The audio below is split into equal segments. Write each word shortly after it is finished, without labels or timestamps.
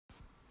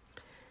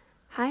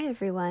Hi,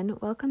 everyone.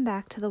 Welcome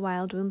back to the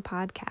Wild Womb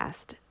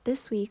podcast.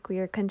 This week, we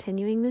are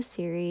continuing the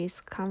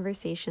series,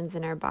 Conversations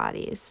in Our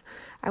Bodies.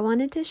 I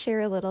wanted to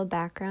share a little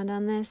background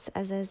on this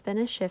as there has been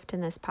a shift in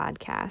this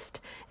podcast.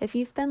 If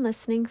you've been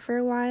listening for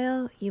a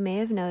while, you may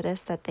have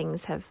noticed that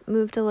things have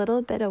moved a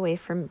little bit away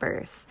from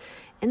birth.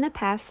 In the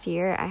past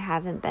year, I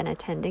haven't been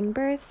attending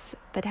births,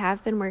 but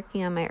have been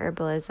working on my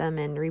herbalism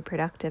and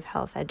reproductive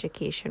health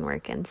education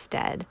work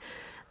instead.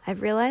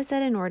 I've realized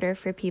that in order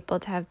for people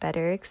to have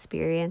better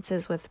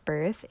experiences with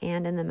birth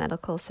and in the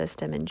medical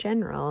system in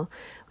general,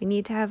 we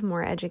need to have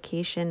more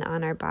education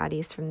on our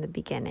bodies from the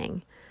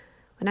beginning.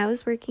 When I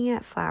was working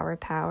at Flower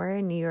Power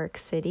in New York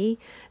City,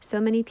 so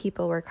many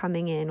people were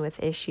coming in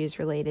with issues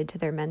related to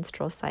their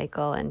menstrual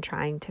cycle and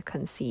trying to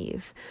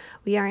conceive.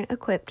 We aren't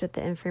equipped with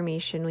the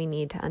information we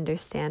need to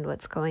understand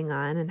what's going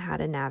on and how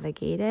to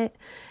navigate it,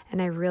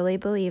 and I really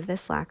believe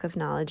this lack of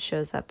knowledge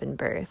shows up in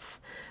birth.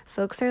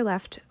 Folks are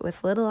left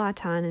with little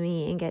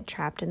autonomy and get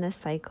trapped in this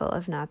cycle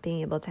of not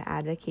being able to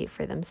advocate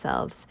for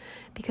themselves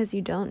because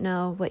you don't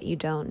know what you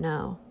don't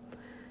know.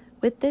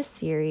 With this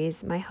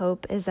series, my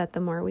hope is that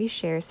the more we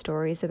share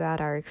stories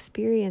about our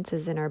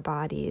experiences in our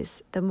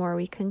bodies, the more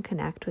we can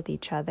connect with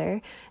each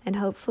other and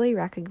hopefully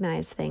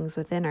recognize things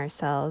within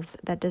ourselves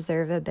that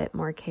deserve a bit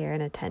more care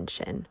and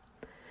attention.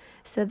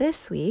 So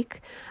this week,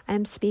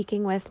 I'm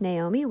speaking with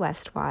Naomi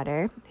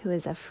Westwater, who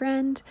is a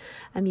friend,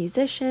 a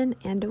musician,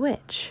 and a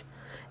witch.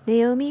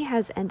 Naomi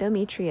has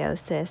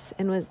endometriosis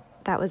and was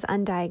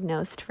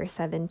undiagnosed for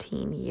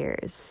 17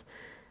 years.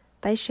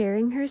 By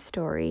sharing her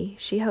story,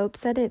 she hopes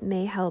that it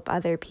may help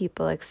other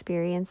people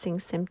experiencing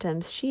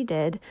symptoms she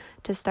did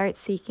to start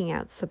seeking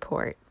out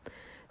support.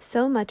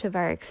 So much of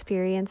our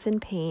experience in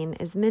pain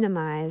is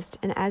minimized,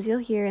 and as you'll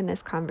hear in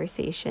this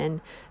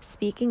conversation,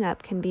 speaking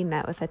up can be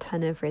met with a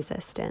ton of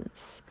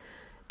resistance.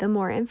 The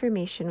more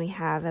information we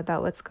have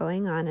about what's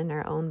going on in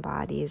our own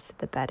bodies,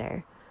 the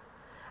better.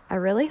 I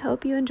really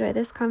hope you enjoy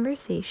this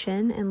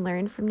conversation and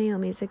learn from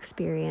Naomi's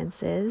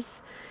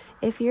experiences.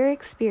 If you're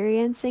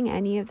experiencing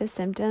any of the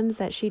symptoms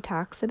that she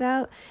talks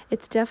about,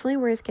 it's definitely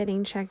worth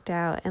getting checked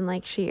out. And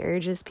like she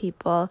urges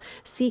people,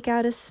 seek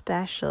out a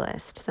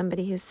specialist,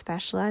 somebody who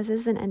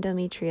specializes in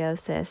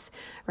endometriosis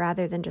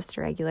rather than just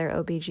a regular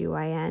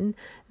OBGYN.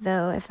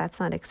 Though if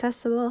that's not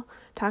accessible,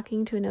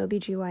 talking to an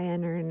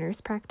OBGYN or a nurse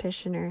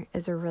practitioner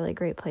is a really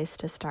great place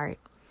to start.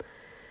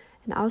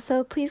 And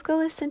also, please go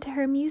listen to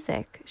her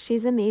music.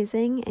 She's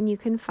amazing, and you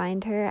can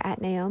find her at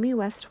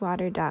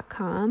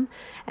naomiwestwater.com,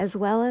 as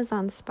well as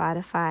on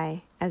Spotify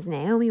as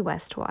Naomi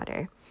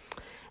Westwater.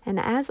 And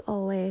as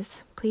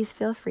always, please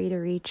feel free to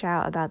reach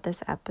out about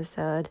this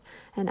episode,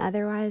 and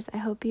otherwise, I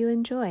hope you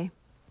enjoy.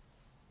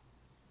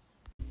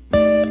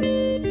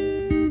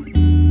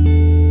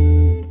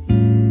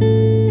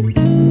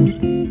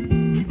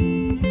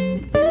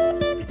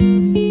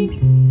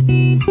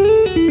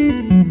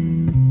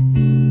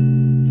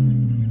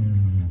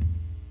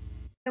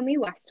 Naomi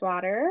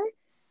Westwater.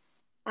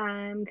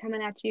 I'm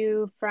coming at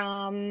you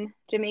from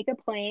Jamaica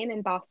Plain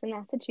in Boston,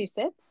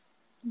 Massachusetts.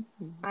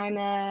 I'm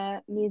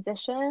a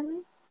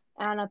musician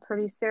and a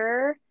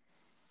producer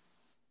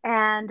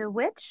and a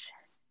witch,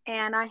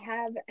 and I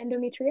have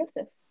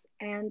endometriosis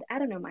and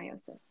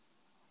adenomyosis.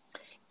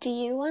 Do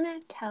you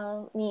want to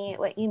tell me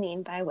what you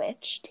mean by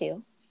witch,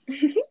 too?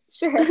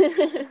 Sure.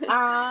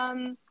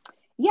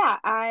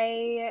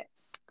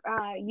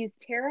 I use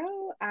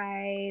tarot.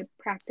 I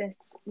practice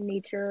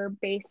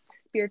nature-based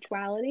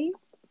spirituality.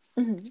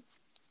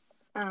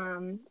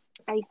 Mm-hmm.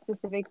 I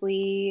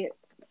specifically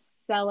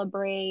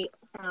celebrate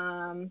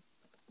sun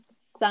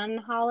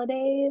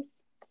holidays,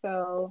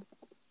 so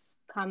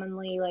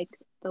commonly like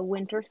the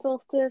winter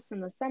solstice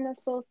and the summer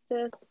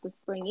solstice, the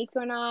spring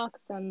equinox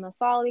and the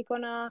fall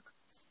equinox,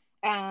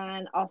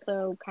 and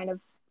also kind of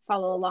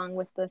follow along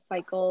with the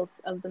cycles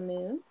of the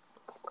moon.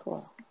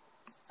 Cool.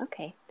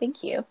 Okay,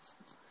 thank you.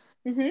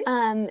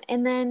 Mm-hmm.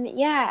 And then,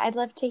 I'd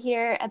love to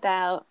hear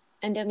about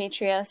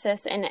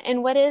endometriosis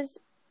and what is,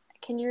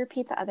 can you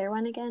repeat the other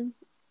one again?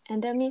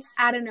 Adenomyosis.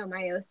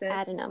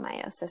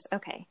 Adenomyosis.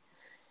 Okay.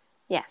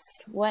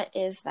 Yes. What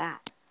is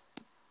that?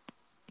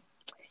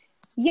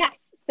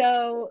 Yes.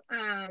 So,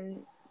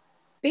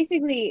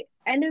 basically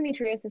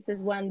endometriosis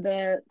is when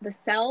the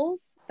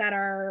cells that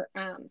are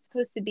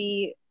supposed to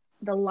be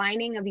the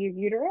lining of your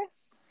uterus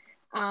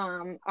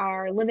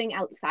are living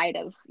outside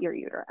of your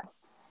uterus.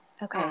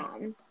 Okay.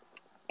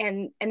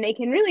 And they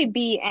can really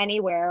be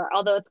anywhere,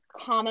 although it's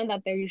common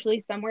that they're usually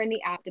somewhere in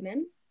the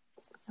abdomen.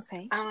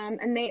 Okay.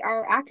 And they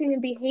are acting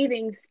and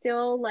behaving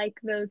still like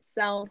those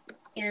cells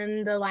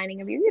in the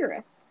lining of your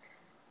uterus.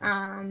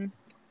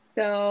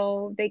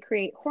 So they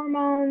create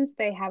hormones,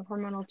 they have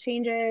hormonal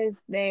changes,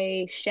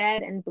 they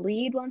shed and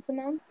bleed once a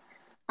month,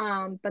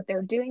 but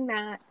they're doing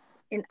that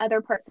in other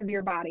parts of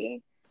your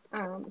body.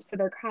 So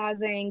they're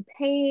causing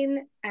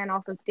pain and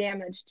also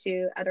damage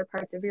to other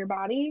parts of your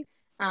body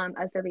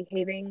as they're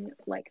behaving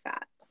like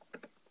that.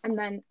 And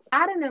then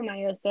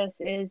adenomyosis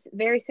is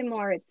very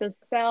similar. It's those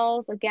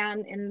cells,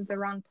 again, in the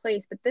wrong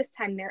place, but this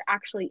time they're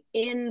actually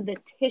in the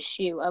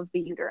tissue of the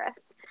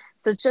uterus.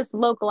 So it's just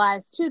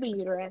localized to the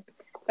uterus,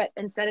 but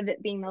instead of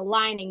it being the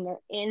lining, they're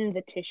in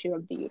the tissue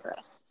of the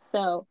uterus.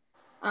 So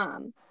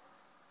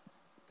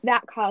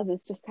that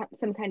causes just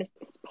some kind of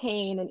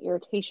pain and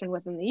irritation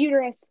within the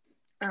uterus.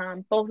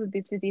 Both of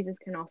these diseases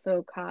can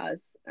also cause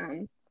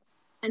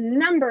a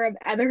number of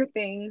other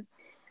things.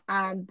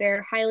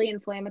 They're highly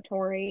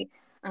inflammatory,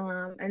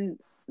 and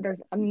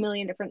there's a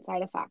million different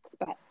side effects,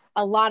 but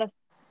a lot of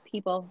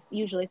people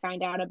usually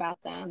find out about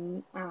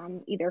them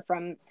either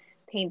from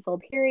painful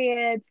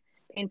periods,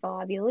 painful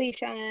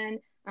ovulation,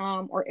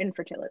 or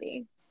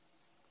infertility.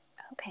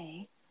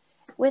 Okay.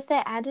 With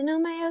the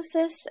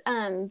adenomyosis,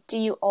 do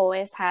you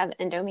always have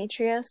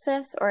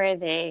endometriosis, or are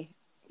they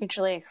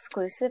mutually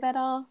exclusive at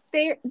all?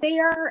 They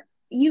are,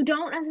 you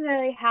don't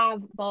necessarily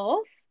have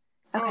both.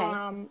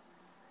 Okay.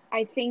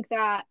 I think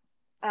that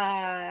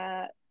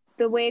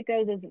the way it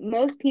goes is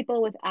most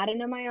people with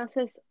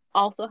adenomyosis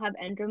also have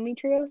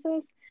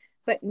endometriosis,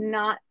 but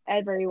not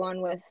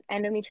everyone with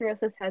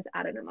endometriosis has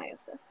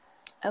adenomyosis.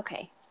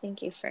 Okay.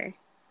 Thank you for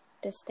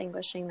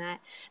distinguishing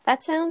that.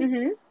 That sounds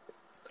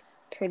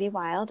pretty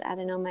wild.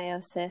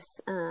 Adenomyosis.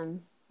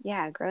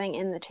 Yeah, growing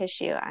in the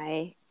tissue.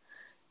 I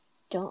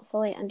don't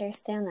fully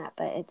understand that,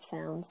 but it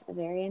sounds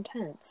very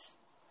intense.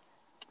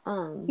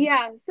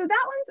 Yeah, so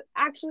that one's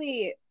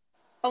actually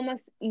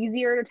almost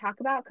easier to talk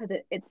about because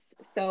it's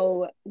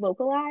so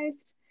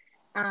localized.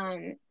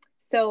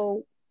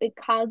 So it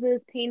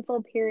causes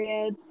painful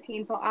periods,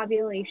 painful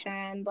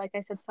ovulation, like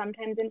I said,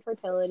 sometimes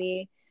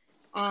infertility.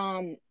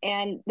 And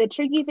the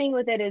tricky thing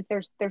with it is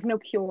there's no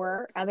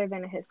cure other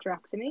than a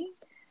hysterectomy.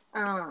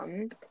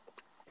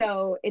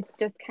 So it's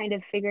just kind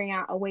of figuring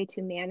out a way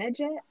to manage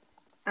it.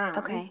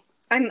 Okay.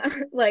 I'm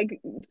like,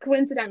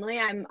 coincidentally,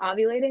 I'm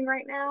ovulating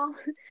right now.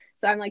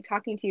 So I'm like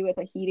talking to you with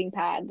a heating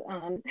pad.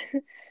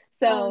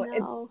 So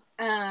no.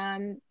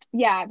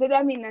 yeah, but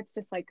I mean, that's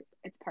just like,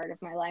 it's part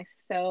of my life.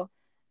 So,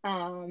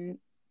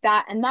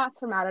 that's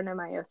from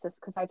adenomyosis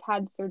because I've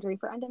had surgery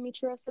for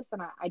endometriosis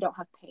and I don't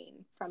have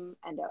pain from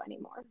endo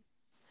anymore.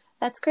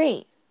 That's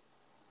great.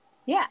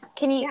 Yeah.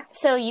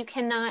 So you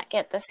cannot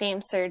get the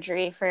same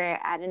surgery for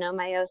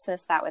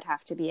adenomyosis? That would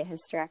have to be a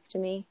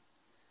hysterectomy?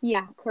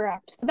 Yeah,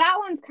 correct. So that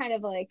one's kind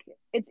of like,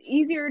 it's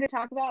easier to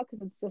talk about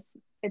because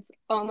it's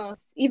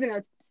almost, even though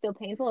it's still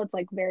painful, it's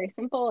like very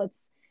simple. It's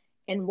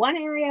in one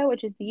area,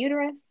 which is the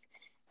uterus,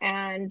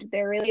 and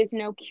there really is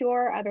no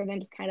cure other than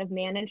just kind of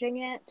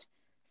managing it.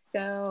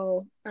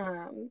 So,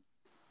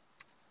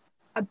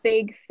 a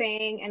big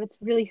thing, and it's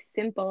really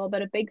simple,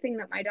 but a big thing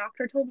that my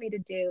doctor told me to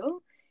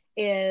do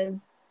is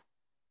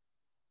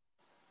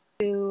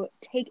to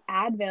take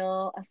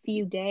Advil a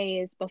few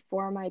days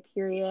before my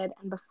period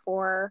and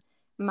before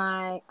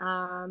my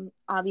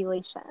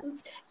ovulation.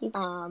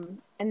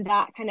 And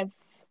that kind of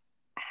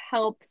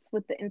helps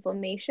with the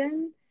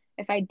inflammation.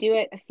 If I do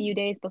it a few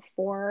days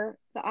before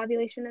the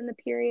ovulation and the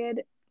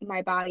period,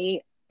 my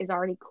body is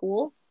already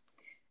cool.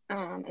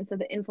 And so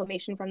the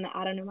inflammation from the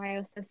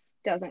adenomyosis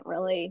doesn't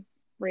really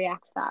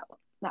react that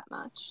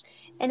much.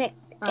 And it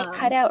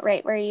cut out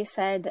right where you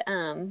said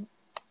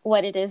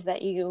what it is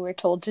that you were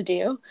told to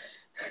do.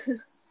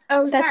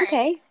 Oh, that's sorry.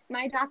 Okay.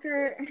 My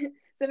doctor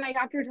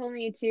told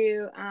me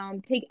to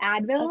take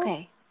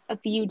Advil a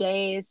few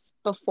days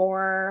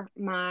before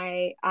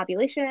my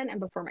ovulation and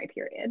before my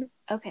period.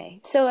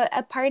 Okay. So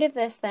a part of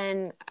this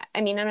then,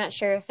 I mean, I'm not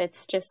sure if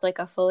it's just like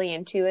a fully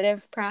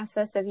intuitive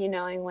process of you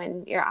knowing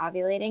when you're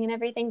ovulating and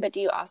everything, but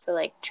do you also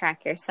like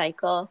track your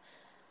cycle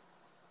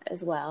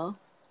as well?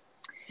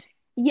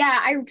 Yeah,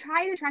 I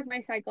try to track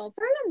my cycle.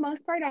 For the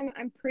most part,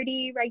 I'm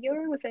pretty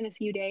regular within a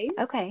few days.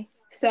 Okay.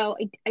 So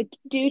I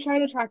do try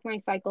to track my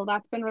cycle.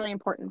 That's been really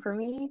important for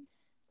me.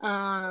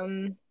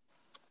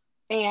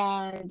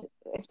 And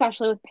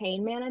especially with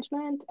pain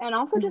management and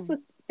also just with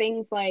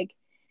things like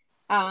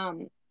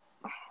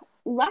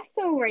less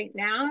so right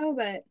now,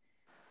 but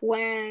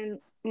when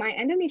my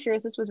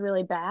endometriosis was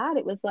really bad,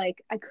 it was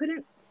like I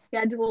couldn't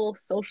schedule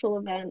social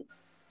events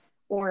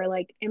or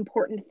like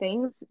important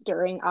things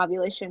during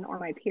ovulation or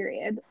my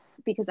period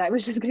because I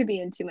was just going to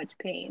be in too much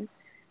pain.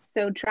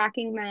 So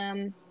tracking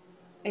them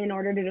in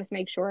order to just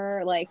make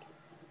sure, like,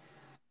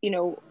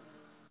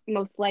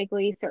 most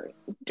likely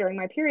during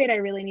my period, I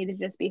really needed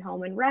to just be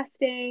home and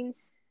resting.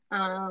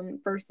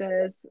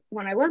 Versus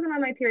when I wasn't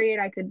on my period,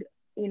 I could,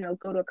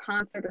 go to a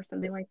concert or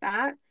something like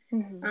that.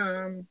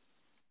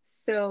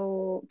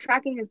 So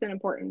tracking has been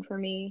important for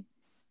me.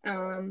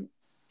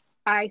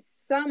 I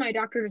saw my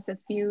doctor just a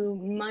few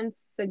months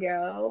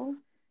ago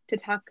to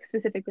talk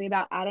specifically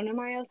about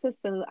adenomyosis.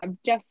 So I've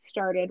just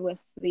started with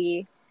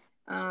the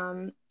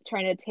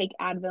trying to take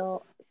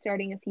Advil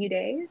starting a few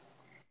days.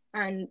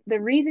 And the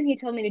reason he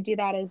told me to do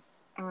that is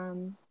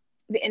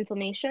the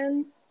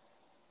inflammation.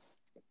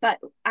 But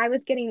I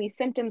was getting these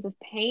symptoms of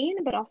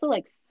pain, but also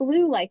like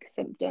flu-like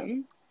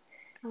symptoms,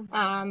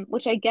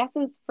 which I guess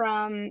is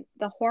from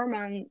the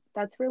hormone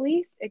that's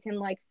released. It can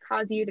like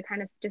cause you to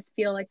kind of just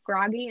feel like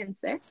groggy and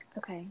sick.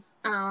 Okay.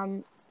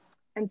 And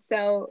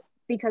so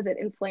because it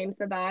inflames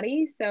the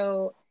body,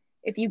 so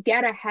if you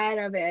get ahead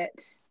of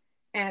it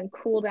and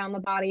cool down the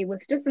body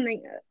with just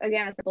something,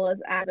 again, as simple as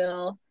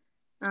Advil,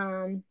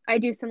 I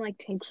do some like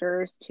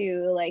tinctures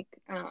too, like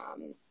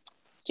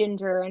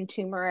ginger and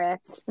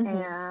turmeric,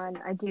 and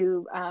I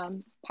do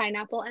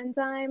pineapple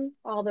enzyme.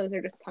 All those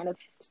are just kind of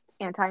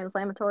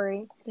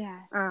anti-inflammatory. Yeah.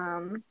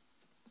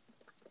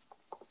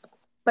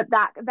 But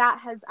that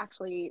has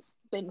actually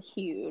been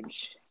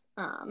huge.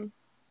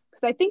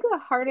 Because I think the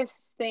hardest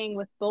thing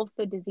with both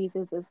the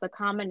diseases is the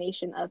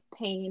combination of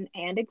pain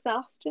and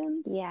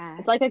exhaustion. Yeah.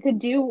 It's like I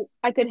could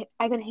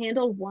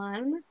handle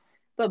one,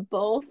 but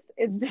both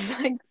is just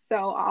like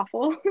so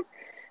awful.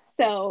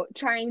 So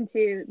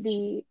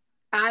the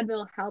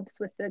Advil helps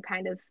with the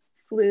kind of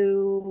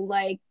flu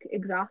like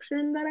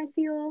exhaustion that I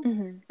feel.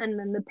 And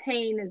then the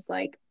pain is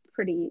like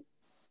pretty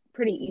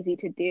easy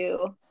to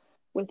do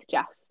with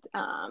just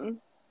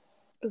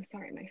oh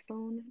sorry, my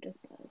phone just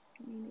buzzed.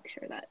 Let me make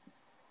sure that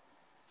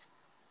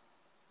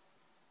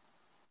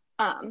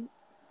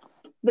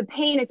the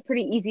pain is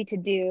pretty easy to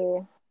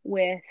do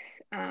with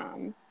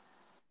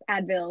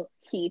Advil,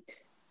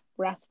 heat,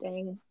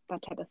 resting,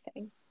 that type of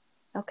thing.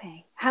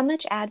 Okay. How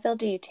much Advil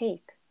do you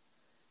take?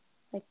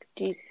 Like,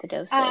 the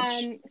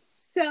dosage?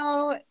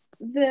 So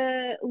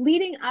the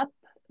leading up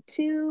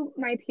to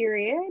my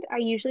period, I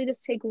usually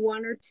just take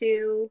 1 or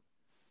 2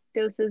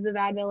 doses of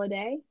Advil a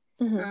day.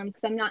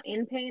 Because I'm not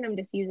in pain, I'm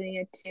just using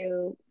it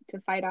to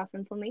fight off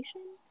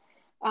inflammation.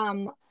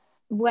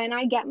 When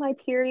I get my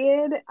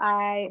period,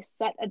 I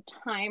set a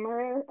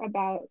timer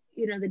about,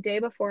 the day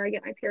before I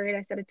get my period,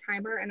 I set a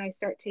timer and I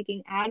start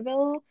taking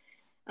Advil,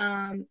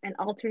 and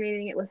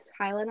alternating it with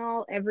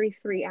Tylenol every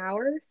 3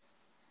 hours,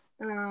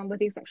 with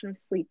the exception of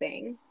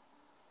sleeping.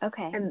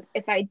 Okay. And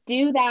if I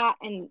do that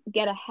and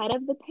get ahead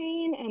of the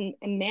pain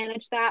and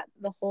manage that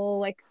the whole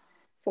like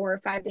 4 or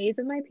 5 days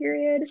of my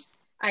period,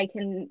 I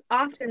can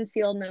often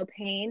feel no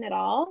pain at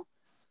all.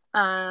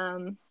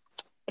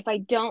 If I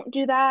don't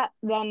do that,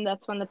 then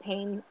that's when the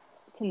pain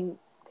can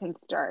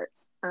start.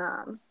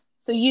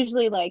 So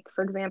usually, like,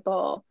 for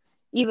example,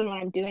 even when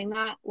I'm doing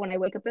that, when I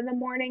wake up in the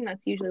morning,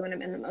 that's usually when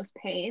I'm in the most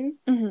pain,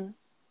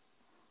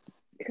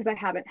 because I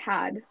haven't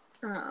had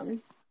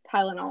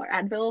Tylenol or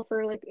Advil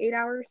for like 8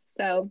 hours.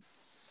 So,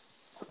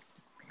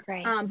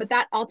 right. But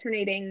that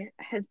alternating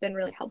has been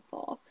really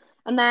helpful.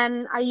 And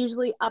then I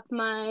usually up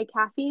my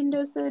caffeine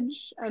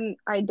dosage.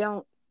 I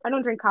don't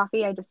drink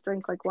coffee. I just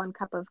drink like 1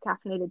 cup of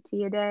caffeinated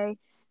tea a day.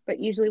 But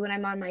usually when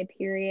I'm on my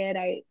period,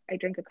 I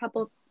drink a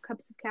couple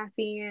cups of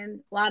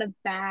caffeine, a lot of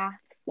baths,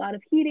 a lot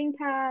of heating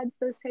pads,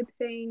 those type of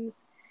things.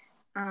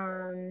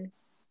 And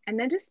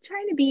then just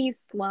trying to be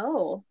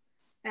slow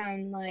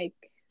and like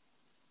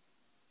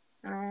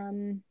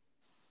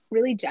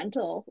really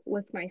gentle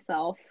with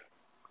myself.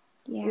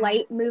 Yeah.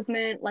 Light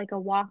movement, like a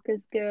walk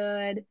is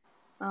good.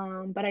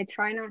 But I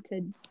try not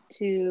to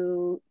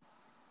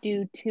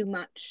do too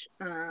much,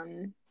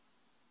 of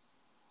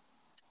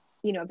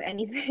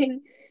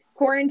anything.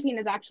 Quarantine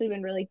has actually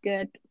been really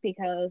good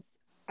because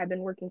I've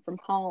been working from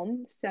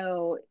home,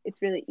 so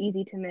it's really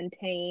easy to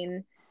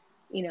maintain,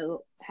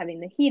 having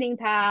the heating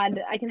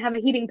pad. I can have a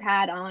heating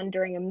pad on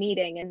during a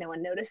meeting and no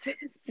one notices.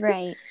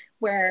 Right.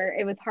 Where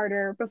it was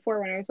harder before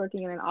when I was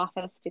working in an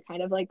office to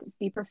kind of like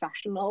be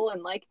professional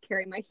and like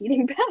carry my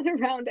heating pad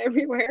around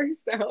everywhere.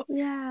 So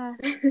yeah.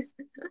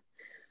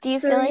 Do you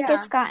feel like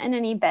it's gotten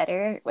any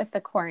better with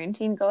the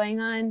quarantine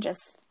going on,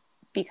 just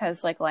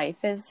because like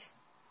life is,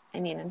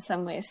 in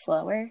some ways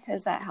slower?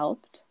 Has that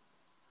helped?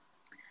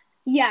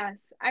 Yes,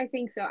 I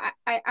think so.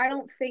 I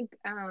don't think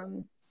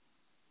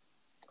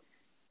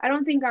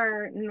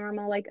our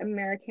normal like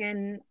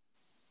American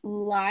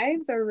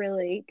lives are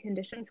really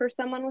conditioned for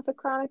someone with a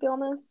chronic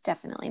illness.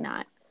 Definitely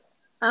not.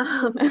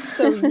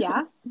 So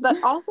yes,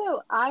 but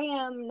also I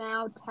am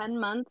now 10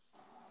 months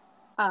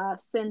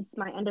since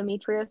my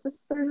endometriosis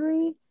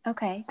surgery.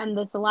 Okay. And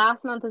this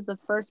last month is the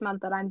first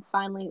month that I'm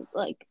finally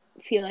like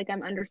feel like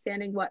I'm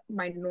understanding what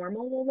my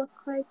normal will look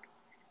like.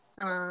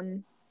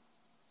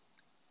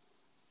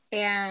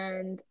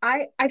 And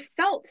I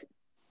felt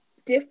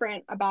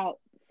different about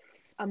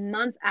a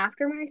month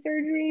after my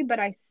surgery, but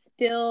I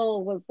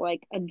still was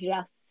like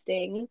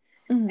adjusting.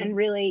 And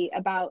really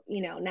about,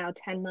 now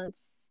 10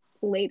 months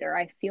later,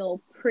 I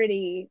feel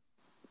pretty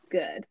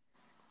good.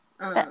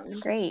 That's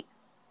great.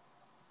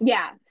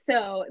 Yeah.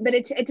 So, but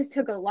it just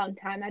took a long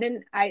time.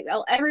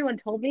 Everyone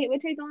told me it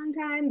would take a long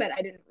time, but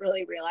I didn't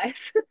really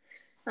realize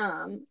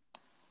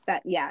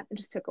that, yeah, it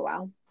just took a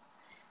while.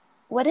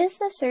 What does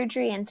the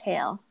surgery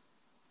entail?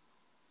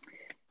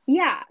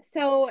 Yeah.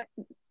 So,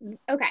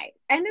 okay.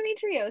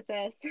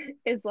 Endometriosis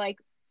is like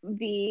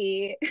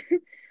I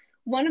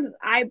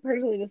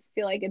personally just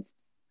feel like it's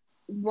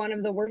one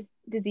of the worst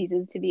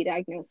diseases to be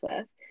diagnosed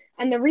with.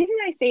 And the reason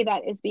I say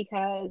that is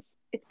because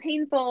it's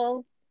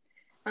painful,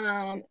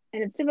 and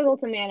it's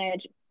difficult to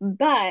manage,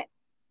 but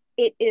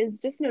it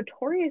is just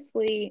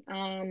notoriously,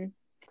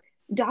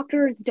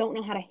 doctors don't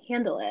know how to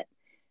handle it,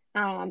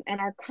 and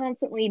are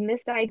constantly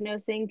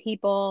misdiagnosing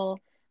people,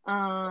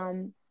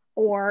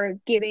 or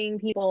giving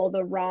people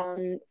the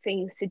wrong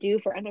things to do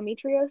for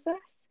endometriosis.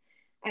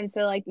 And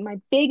so like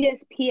my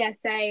biggest PSA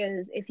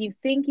is if you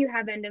think you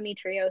have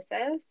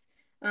endometriosis,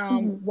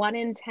 1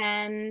 in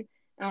 10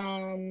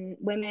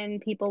 women,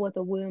 people with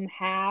a womb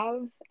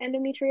have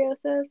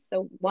endometriosis.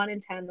 So 1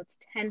 in 10, that's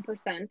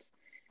 10%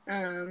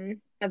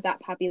 of that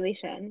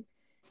population.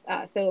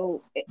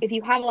 So if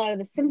you have a lot of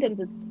the symptoms,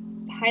 it's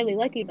highly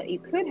likely that you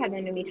could have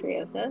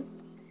endometriosis.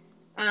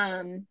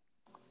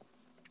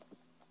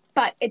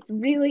 But it's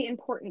really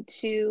important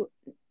to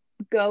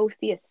go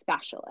see a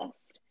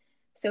specialist.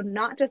 So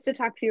not just to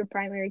talk to your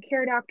primary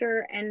care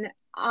doctor, and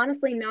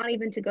honestly, not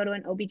even to go to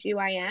an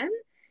OBGYN,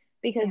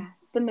 because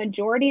the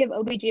majority of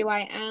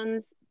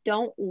OBGYNs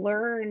don't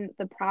learn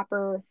the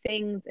proper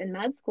things in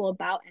med school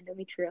about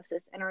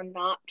endometriosis and are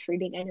not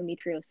treating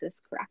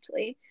endometriosis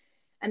correctly.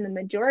 And the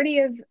majority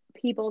of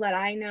people that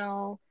I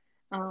know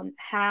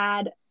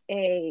had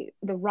the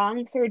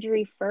wrong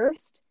surgery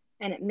first,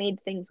 and it made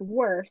things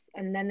worse,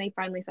 and then they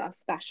finally saw a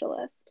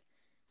specialist.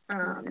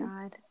 Oh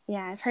God.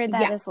 Yeah, I've heard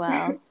that as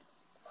well.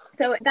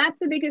 So that's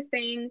the biggest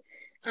thing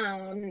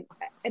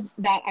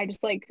that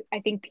I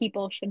think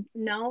people should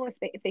know.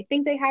 If they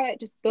think they have it,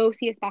 just go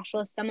see a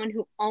specialist, someone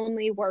who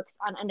only works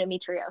on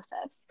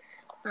endometriosis.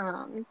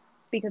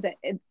 Because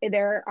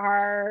there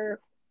are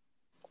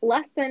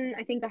less than,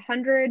 I think,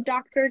 100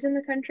 doctors in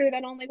the country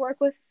that only work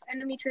with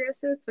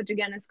endometriosis, which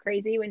again is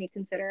crazy when you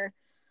consider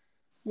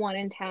 1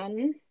 in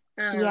 10.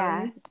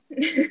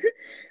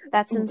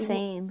 That's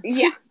insane.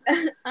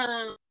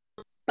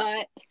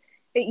 But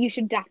you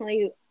should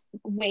definitely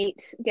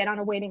get on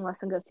a waiting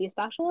list and go see a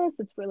specialist.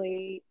 It's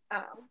really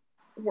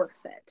worth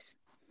it.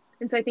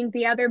 And so I think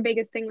the other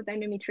biggest thing with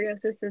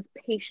endometriosis is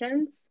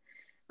patience,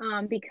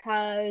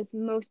 because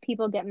most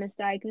people get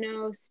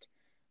misdiagnosed,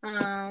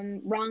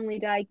 wrongly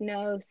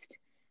diagnosed.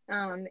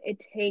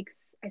 It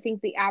takes, I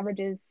think the average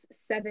is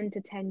 7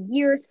 to 10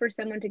 years for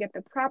someone to get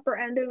the proper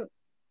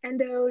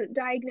endo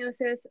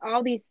diagnosis.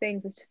 All these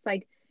things, it's just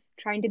like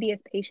trying to be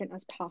as patient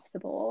as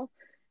possible,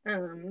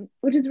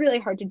 which is really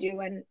hard to do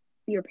when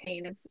your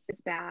pain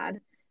is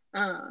bad.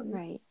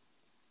 Right.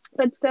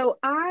 But so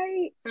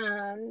I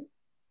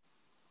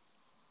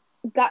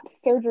got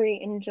surgery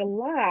in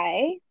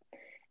July,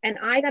 and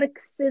I got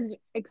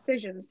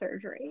excision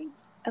surgery.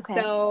 Okay.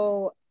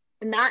 So,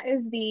 and that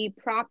is the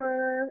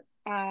proper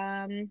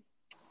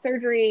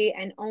surgery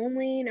and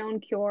only known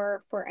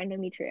cure for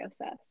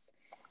endometriosis.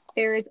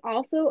 There is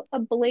also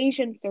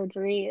ablation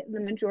surgery. The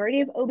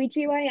majority of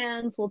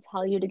OBGYNs will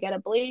tell you to get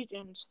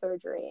ablation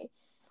surgery.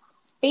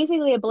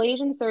 Basically,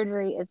 ablation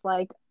surgery is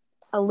like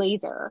a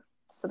laser.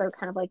 So they're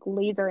kind of like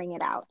lasering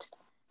it out.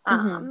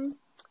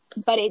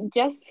 But it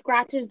just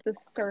scratches the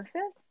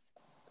surface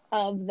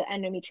of the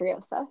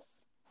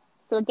endometriosis.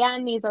 So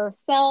again, these are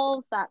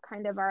cells that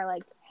kind of are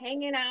like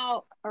hanging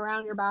out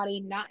around your body,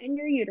 not in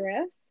your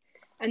uterus.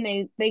 And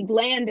they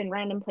land in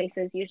random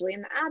places, usually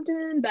in the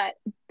abdomen. But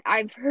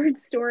I've heard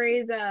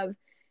stories of,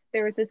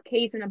 there was this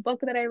case in a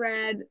book that I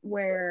read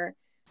where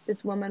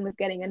this woman was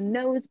getting a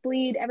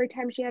nosebleed every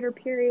time she had her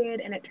period,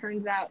 and it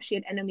turns out she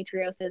had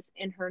endometriosis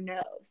in her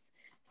nose.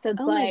 So it's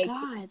my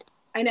God.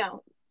 I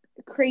know,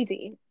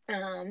 crazy.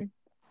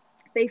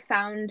 They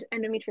found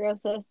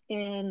endometriosis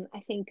in, I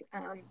think,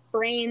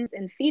 brains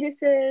and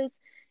fetuses.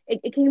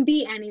 It can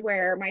be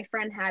anywhere. My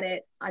friend had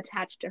it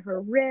attached to her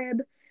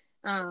rib.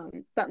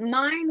 But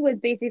mine was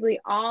basically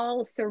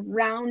all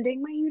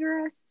surrounding my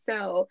uterus.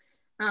 So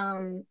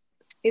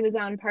it was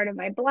on part of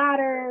my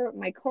bladder,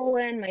 my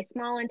colon, my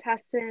small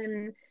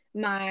intestine,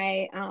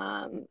 my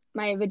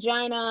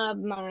vagina,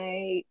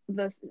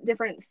 the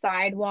different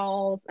side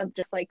walls of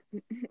just like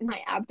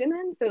my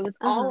abdomen. So it was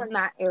all in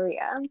that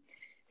area.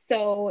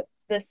 So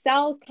the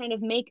cells kind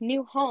of make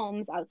new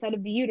homes outside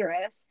of the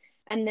uterus,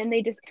 and then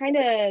they just kind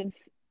of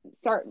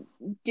start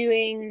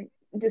doing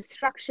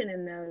destruction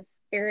in those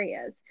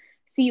areas.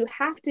 So you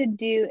have to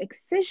do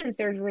excision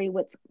surgery,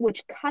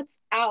 which cuts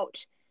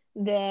out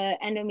the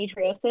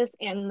endometriosis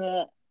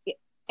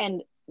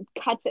and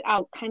cuts it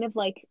out, kind of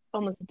like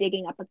almost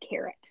digging up a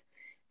carrot.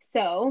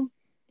 So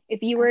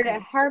if you were to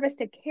harvest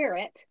a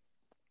carrot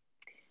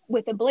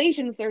with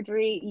ablation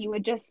surgery, you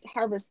would just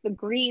harvest the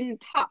green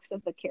tops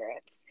of the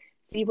carrots.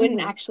 So you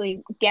wouldn't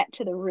actually get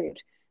to the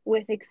root.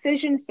 With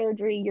excision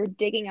surgery, you're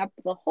digging up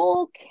the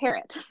whole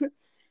carrot.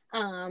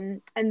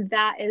 And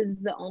that is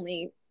the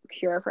only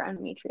cure for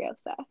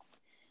endometriosis.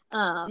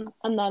 And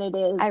then it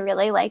is... I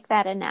really like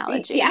that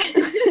analogy. Yeah.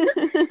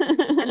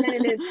 And then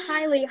it is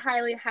highly,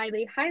 highly,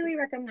 highly, highly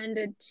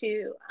recommended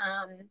to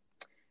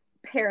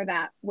pair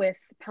that with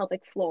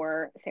pelvic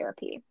floor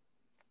therapy.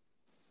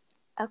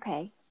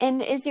 Okay.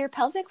 And is your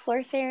pelvic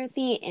floor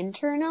therapy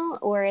internal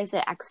or is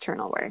it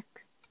external work?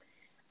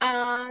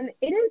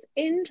 It is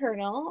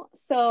internal.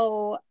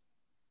 So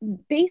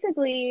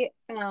basically,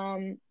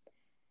 a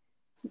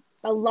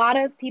lot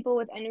of people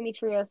with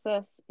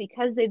endometriosis,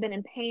 because they've been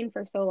in pain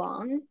for so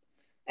long,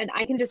 and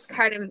I can just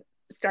kind of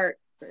start,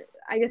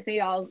 I guess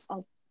maybe I'll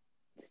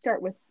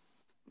start with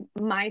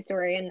my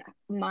story and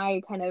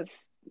my kind of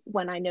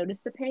when I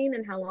noticed the pain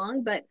and how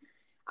long, but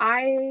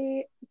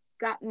I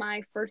got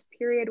my first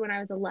period when I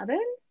was 11,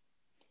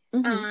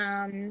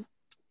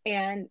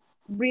 and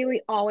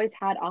really always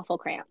had awful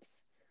cramps.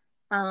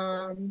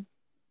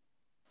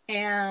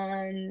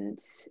 And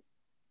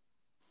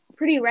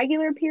pretty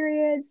regular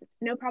periods,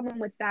 no problem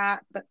with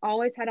that, but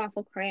always had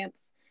awful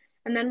cramps.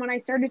 And then when I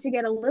started to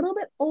get a little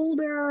bit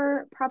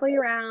older, probably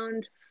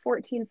around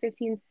 14,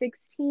 15,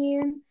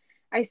 16,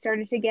 I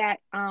started to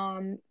get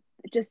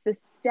just this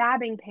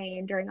stabbing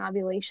pain during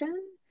ovulation,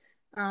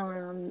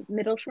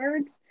 middle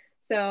Schmerz.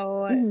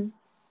 So I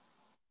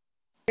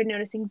started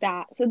noticing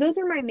that. So those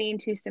were my main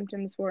two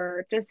symptoms,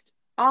 were just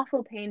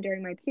awful pain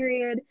during my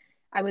period.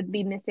 I would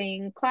be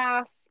missing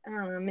class,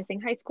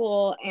 missing high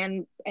school,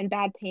 and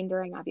bad pain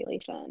during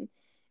ovulation.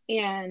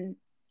 And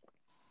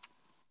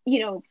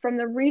from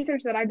the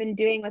research that I've been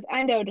doing with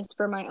endo, just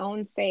for my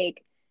own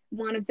sake,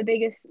 one of the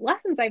biggest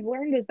lessons I've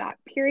learned is that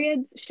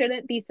periods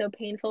shouldn't be so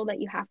painful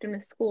that you have to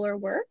miss school or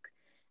work.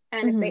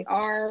 And if they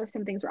are,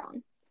 something's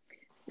wrong.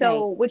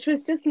 So, which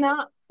was just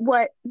not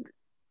what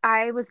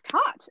I was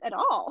taught at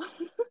all.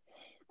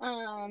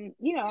 I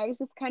was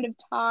just kind of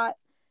taught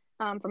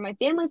from my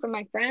family, from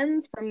my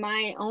friends, from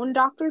my own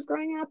doctors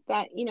growing up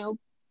that,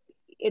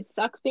 it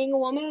sucks being a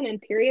woman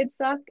and periods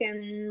suck,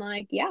 and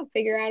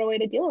figure out a way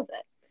to deal with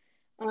it.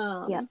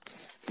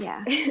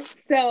 Yeah.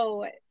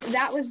 So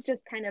that was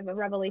just kind of a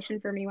revelation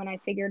for me when I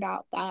figured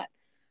out that,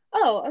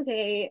 oh,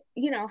 okay,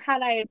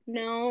 had I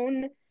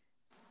known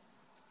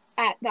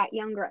at that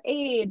younger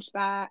age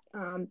that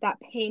that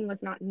pain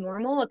was not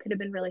normal, it could have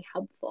been really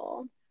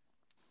helpful.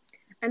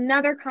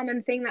 Another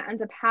common thing that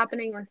ends up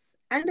happening with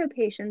endo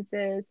patients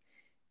is,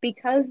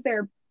 because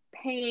their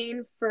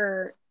pain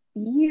for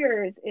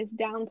years is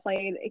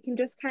downplayed, it can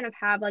just kind of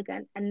have like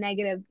a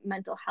negative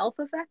mental health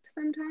effect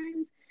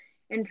sometimes,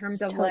 in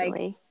terms of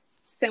Totally.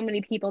 so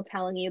many people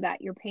telling you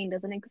that your pain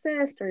doesn't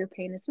exist, or your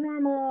pain is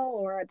normal,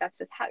 or that's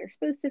just how you're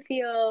supposed to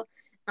feel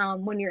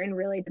when you're in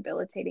really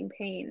debilitating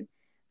pain.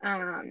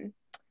 And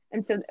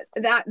so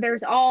that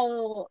there's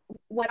all,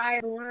 what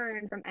I've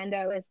learned from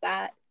endo is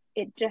that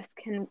it just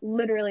can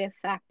literally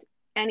affect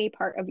any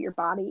part of your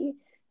body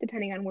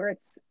depending on where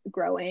it's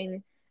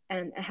growing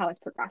and how it's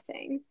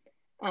progressing.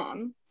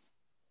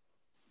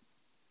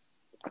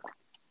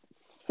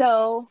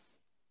 So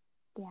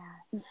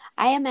yeah,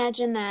 I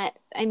imagine that,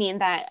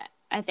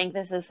 I think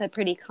this is a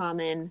pretty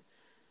common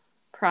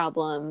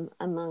problem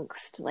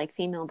amongst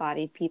female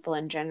bodied people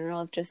in general,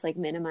 of just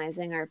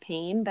minimizing our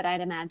pain. But I'd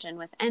imagine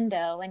with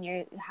endo, when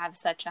you have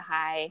such a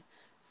high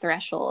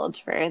threshold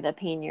for the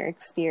pain you're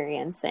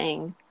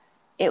experiencing,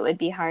 it would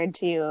be hard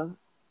to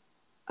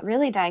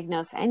really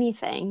diagnose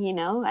anything.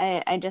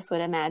 I just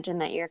would imagine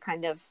that you're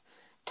kind of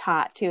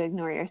taught to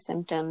ignore your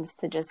symptoms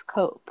to just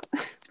cope.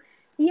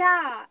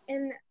 Yeah.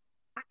 And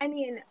I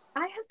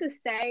have to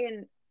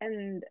say,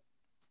 and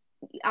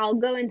I'll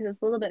go into this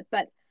a little bit,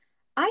 but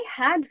I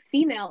had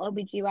female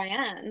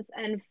OBGYNs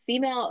and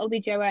female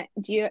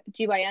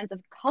OBGYNs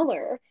of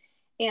color,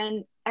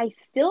 and I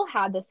still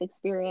had this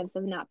experience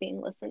of not being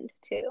listened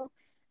to.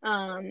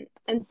 And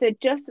so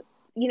just,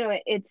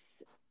 it's,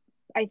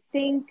 I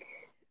think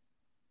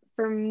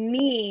for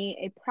me,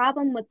 a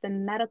problem with the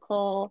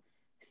medical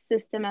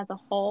system as a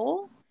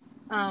whole,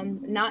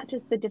 not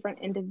just the different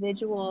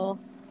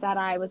individuals that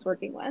I was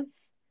working with.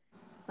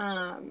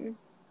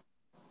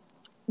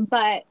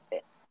 But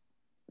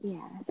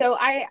yeah. So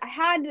I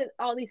had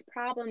all these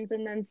problems,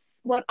 and then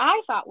what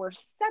I thought were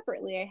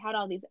separately, I had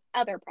all these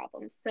other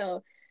problems.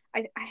 So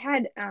I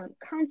had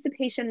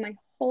constipation my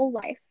whole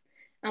life.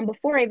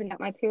 Before I even got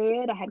my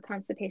period, I had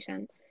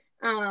constipation.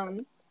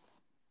 And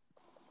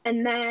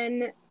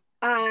then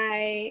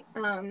I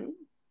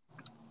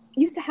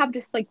used to have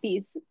just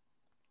these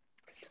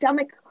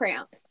stomach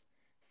cramps.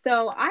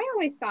 So I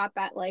always thought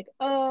that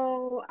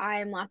oh,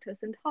 I'm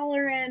lactose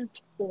intolerant,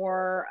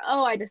 or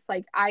oh, I just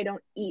I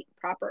don't eat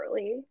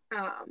properly.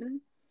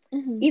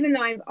 Even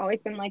though I've always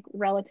been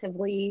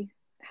relatively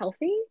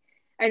healthy,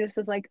 I just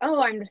was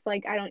oh, I'm just I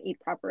don't eat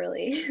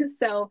properly.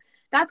 So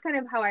that's kind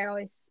of how I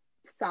always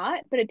saw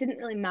it, but it didn't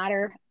really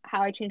matter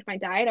how I changed my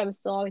diet. I was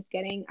still always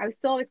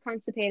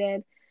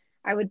constipated.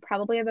 I would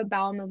probably have a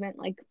bowel movement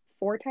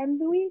 4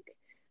 times a week.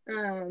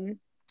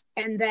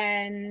 And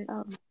then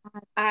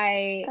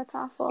that's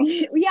awful.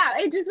 Yeah,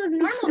 it just was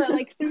normal though.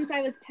 Since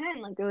I was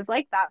 10, it was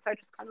like that. So I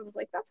just kind of was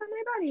that's how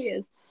my body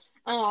is.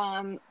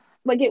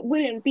 It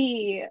wouldn't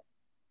be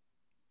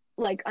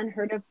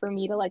unheard of for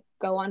me to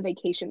go on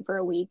vacation for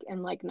a week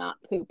and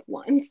not poop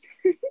once,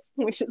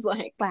 which is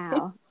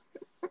wow.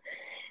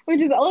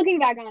 Which is, looking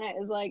back on it,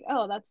 is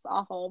oh, that's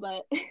awful,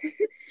 but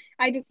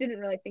I just didn't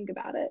really think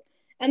about it.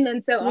 And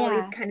then so all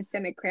these kind of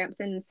stomach cramps,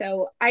 and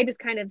so I just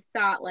kind of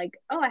thought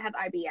oh, I have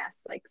IBS,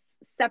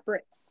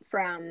 separate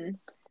from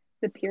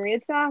the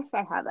period stuff.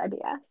 I have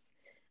IBS.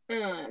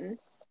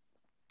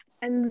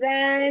 And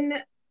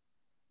then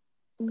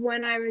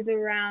when I was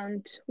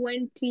around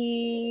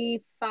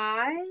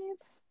 25,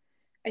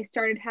 I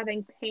started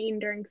having pain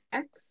during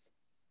sex.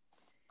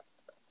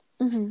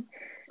 And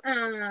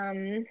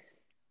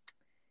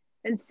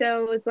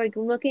so it was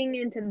looking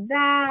into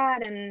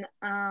that, and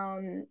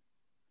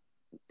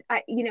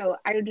I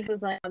just was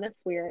oh, that's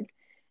weird.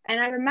 And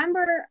I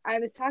remember I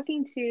was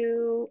talking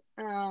to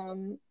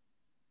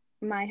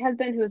my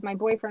husband, who was my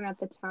boyfriend at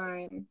the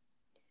time,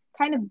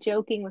 kind of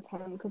joking with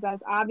him because I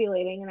was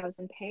ovulating and I was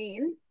in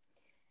pain.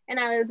 And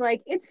I was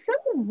like, it's so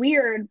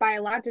weird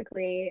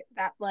biologically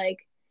that, like,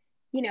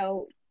 you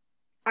know,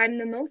 I'm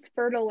the most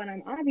fertile when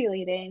I'm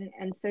ovulating,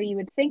 and so you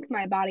would think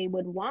my body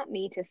would want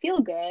me to feel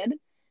good,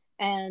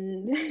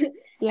 and and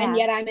Yeah.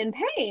 yet I'm in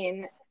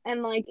pain.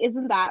 And like,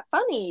 isn't that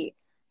funny?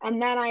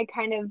 And then I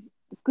kind of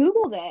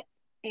Googled it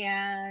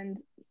and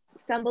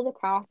stumbled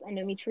across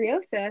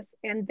endometriosis,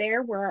 and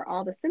there were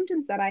all the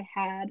symptoms that I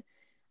had,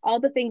 all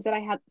the things that I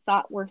had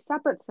thought were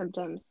separate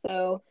symptoms.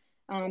 So,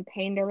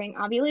 pain during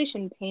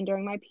ovulation, pain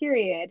during my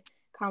period,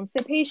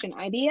 constipation,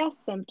 IBS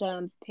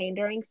symptoms, pain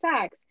during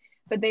sex,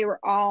 but they were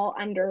all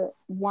under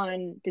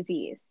one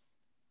disease.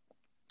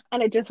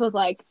 And it just was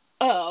like,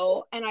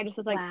 oh, and I just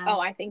was like, oh, Wow.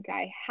 I think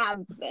I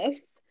have this.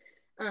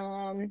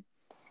 Um,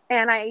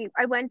 and I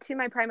went to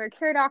my primary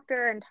care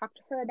doctor and talked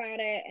to her about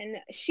it. And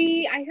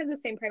I have the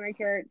same primary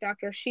care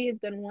doctor. She has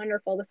been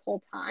wonderful this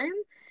whole time,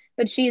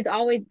 but she's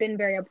always been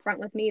very upfront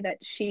with me that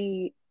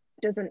she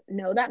doesn't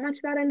know that much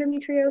about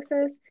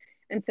endometriosis.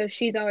 And so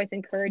she's always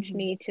encouraged Mhm.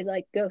 me to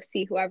like go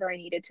see whoever I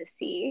needed to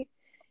see.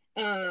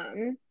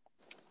 Um,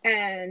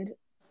 and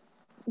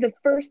the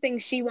first thing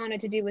she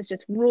wanted to do was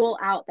just rule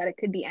out that it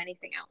could be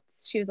anything else.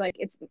 She was like,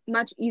 it's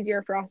much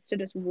easier for us to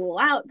just rule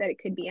out that it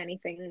could be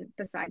anything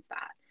besides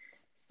that.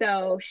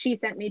 So she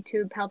sent me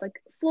to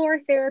pelvic floor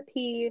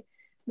therapy,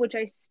 which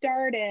I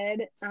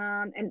started,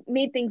 and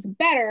made things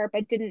better,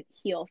 but didn't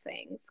heal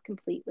things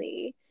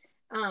completely.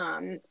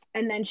 And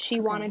then she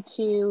Okay. wanted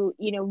to,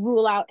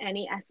 rule out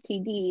any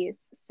STDs.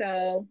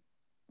 So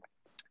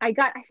I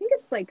think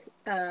it's like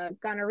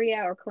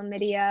gonorrhea or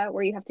chlamydia,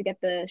 where you have to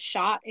get the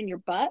shot in your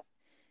butt,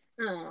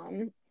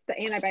 the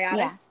antibiotic.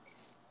 Yeah.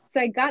 So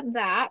I got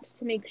that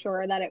to make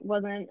sure that it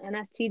wasn't an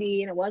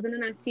STD and it wasn't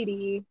an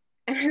STD.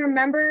 And I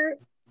remember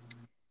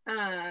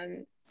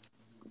um,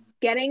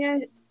 getting a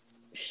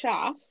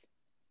shot,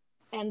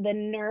 and the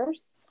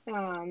nurse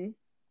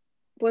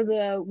was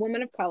a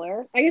woman of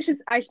color. I guess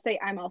I should say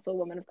I'm also a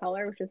woman of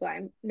color, which is why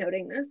I'm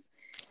noting this.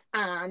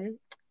 Um,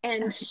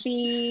 and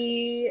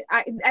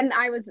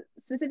I was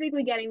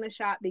specifically getting the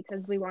shot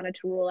because we wanted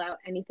to rule out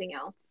anything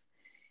else.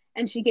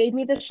 And she gave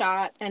me the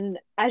shot, and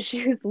as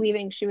she was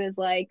leaving, she was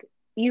like,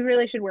 "You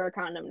really should wear a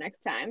condom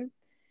next time."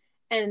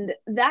 And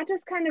that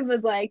just kind of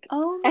was like,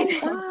 Oh I my know,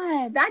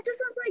 God. that just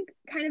was like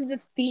kind of the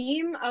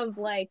theme of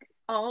like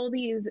all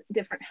these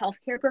different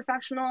healthcare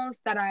professionals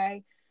that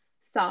I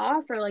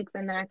saw for like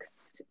the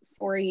next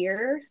 4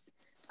 years,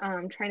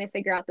 trying to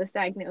figure out this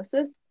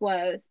diagnosis.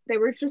 Was there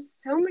were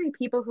just so many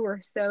people who were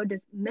so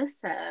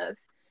dismissive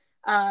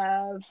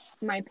of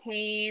my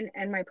pain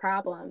and my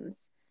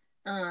problems.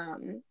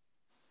 Um,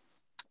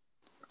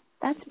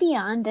 That's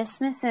beyond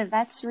dismissive.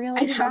 That's I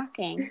really know.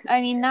 shocking.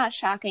 I mean, not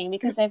shocking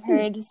because I've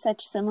heard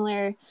such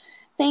similar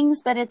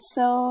things, but it's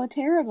so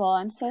terrible.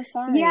 I'm so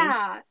sorry.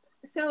 Yeah.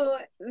 So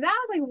that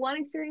was like one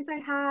experience I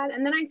had.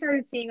 And then I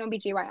started seeing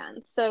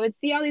OBGYNs. So I would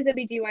see all these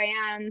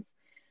OBGYNs.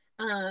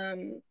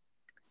 Um,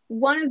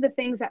 One of the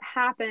things that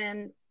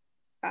happened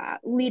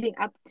leading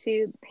up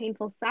to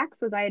painful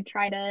sex was I had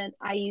tried an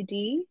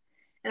IUD,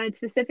 and I'd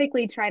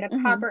specifically tried a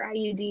Mm-hmm. copper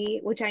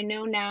IUD, which I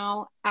know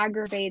now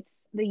aggravates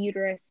the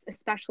uterus,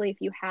 especially if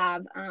you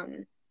have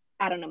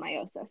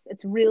adenomyosis.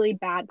 It's really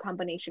bad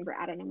combination for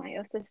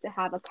adenomyosis to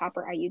have a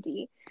copper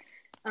IUD.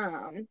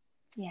 Um,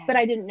 but Yeah.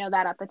 I didn't know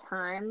that at the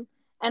time.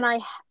 And I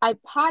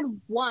had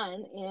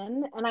one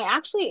in, and I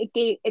actually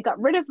it got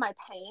rid of my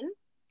pain,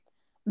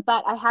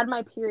 but I had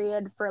my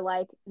period for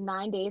like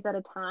 9 days at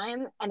a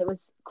time, and it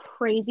was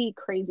crazy,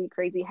 crazy,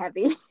 crazy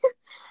heavy.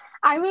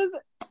 I was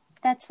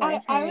That's what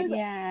I've I heard. was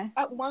Yeah.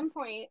 at one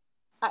point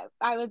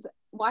I was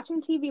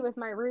watching TV with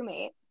my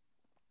roommate.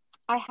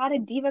 I had a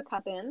Diva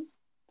cup in,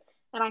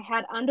 and I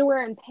had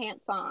underwear and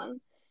pants on,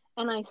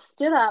 and I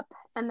stood up,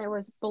 and there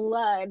was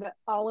blood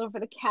all over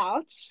the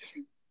couch.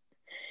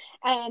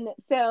 And Oh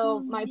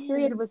so my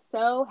period man. was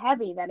so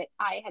heavy that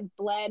I had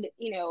bled,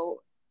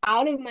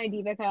 out of my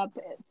Diva cup,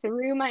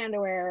 through my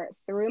underwear,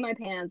 through my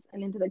pants,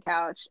 and into the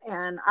couch.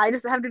 And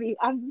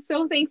I'm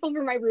so thankful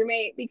for my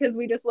roommate because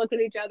we just looked at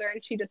each other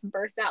and she just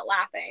burst out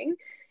laughing.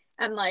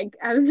 And like,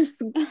 I was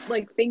just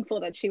like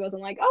thankful that she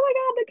wasn't like, oh my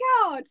God,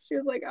 the couch. She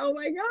was like, oh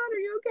my God, are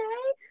you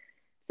okay?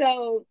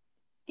 So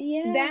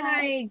then Yeah.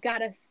 I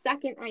got a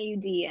second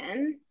IUD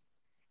in,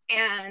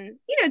 and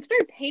it's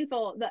very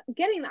painful.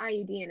 Getting the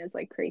IUD in is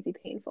like crazy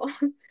painful.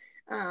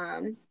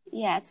 um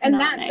Yeah, it's and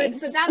not that but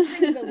nice. that's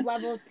kind of the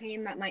level of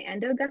pain that my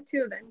endo got to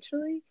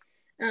eventually.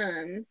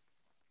 um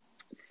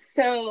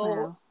so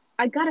Wow.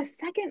 I got a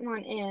second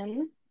one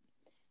in,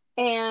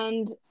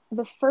 and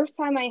the first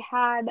time I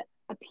had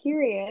a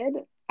period,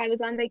 I was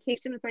on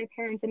vacation with my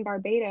parents in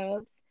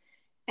Barbados,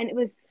 and it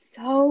was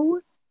so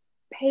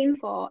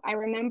painful. I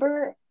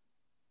remember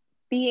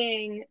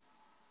being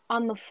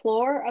on the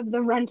floor of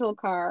the rental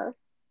car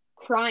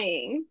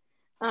crying,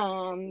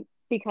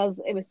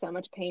 because it was so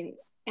much pain.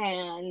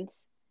 And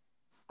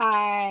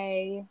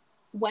I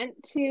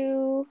went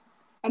to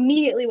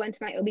immediately went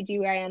to my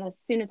OBGYN as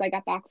soon as I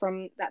got back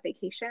from that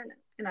vacation.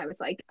 And I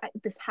was like,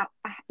 this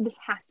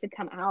has to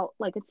come out.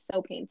 Like, it's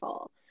so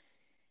painful.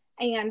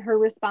 And her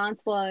response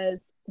was,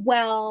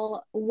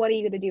 well, what are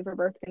you going to do for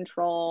birth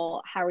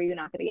control? How are you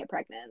not going to get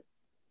pregnant?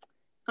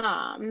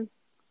 Ugh.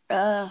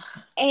 And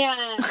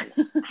I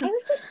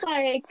was just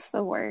like, it's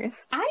the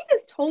worst. I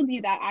just told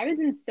you that I was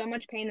in so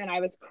much pain that I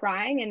was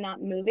crying and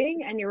not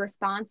moving. And your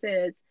response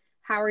is,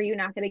 how are you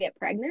not going to get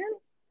pregnant?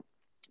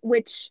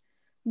 Which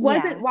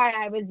wasn't why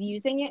I was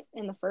using it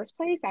in the first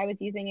place. I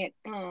was using it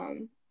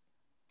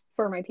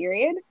for my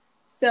period.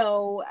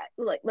 So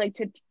like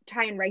to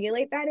try and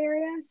regulate that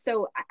area.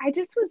 So I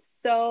just was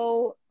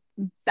so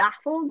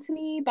baffled to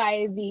me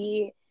by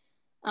the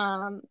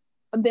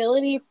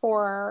ability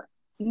for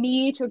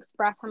me to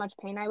express how much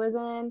pain I was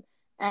in,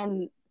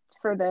 and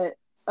for the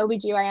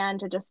OBGYN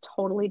to just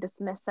totally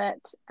dismiss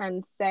it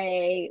and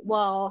say,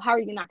 well, how are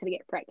you not going to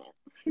get pregnant?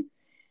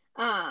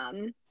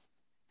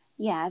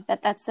 Yeah,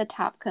 that's the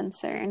top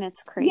concern.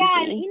 It's crazy. Yeah,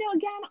 and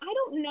again, I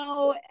don't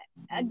know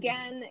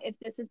if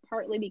this is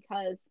partly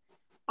because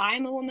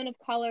I'm a woman of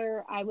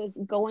color. I was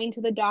going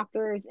to the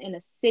doctors in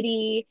a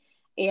city,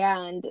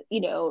 and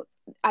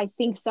I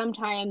think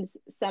sometimes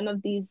some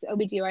of these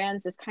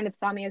OBGYNs just kind of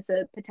saw me as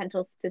a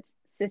potential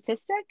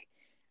statistic.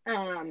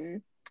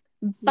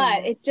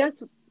 But it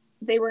just,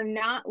 they were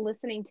not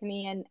listening to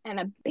me. And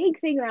a big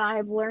thing that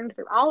I've learned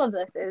through all of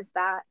this is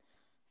that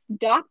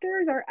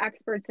doctors are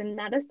experts in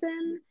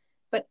medicine,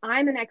 but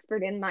I'm an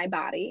expert in my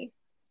body.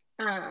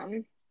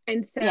 And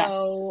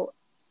so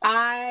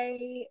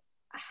I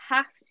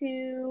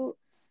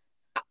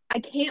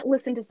can't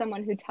listen to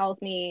someone who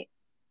tells me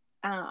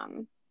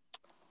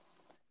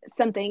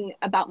something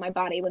about my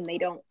body when they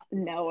don't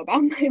know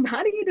about my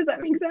body. Does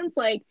that make sense?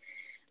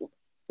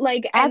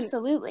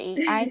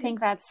 Absolutely. I think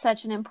that's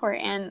such an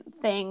important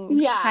thing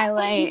to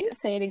highlight.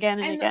 Say it again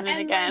and again and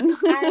again.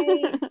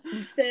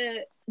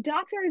 The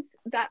doctors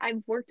that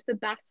I've worked the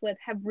best with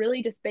have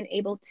really just been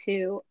able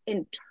to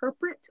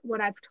interpret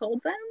what I've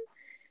told them.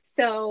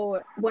 So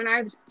when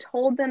I've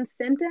told them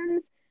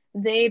symptoms,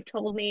 they've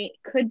told me,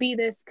 could be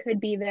this,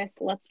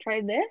 let's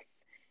try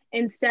this,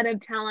 instead of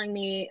telling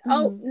me,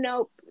 oh,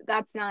 nope,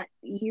 that's not,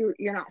 you're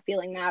not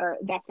feeling that, or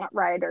that's not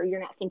right, or you're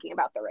not thinking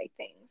about the right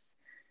things.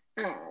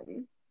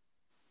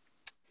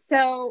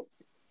 So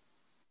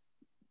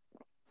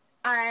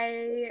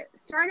I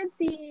started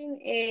seeing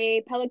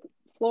a pelvic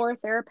floor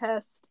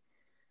therapist,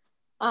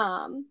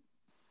 and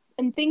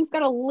things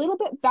got a little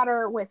bit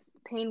better with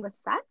pain with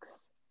sex,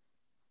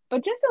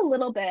 but just a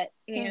little bit,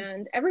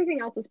 and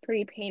everything else was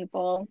pretty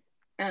painful.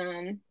 So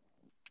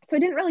I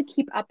didn't really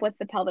keep up with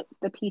the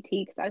PT,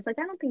 because I was like,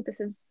 I don't think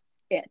this is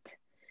it.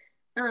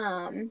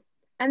 And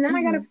then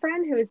I got a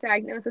friend who was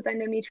diagnosed with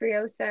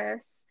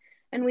endometriosis,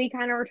 and we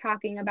kind of were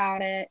talking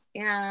about it,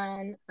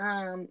 and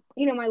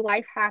my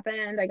life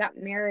happened. I got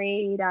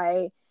married.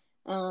 I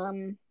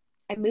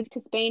moved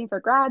to Spain for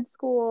grad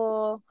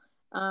school.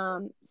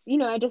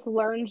 I just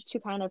learned to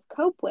kind of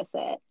cope with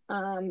it.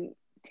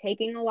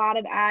 Taking a lot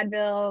of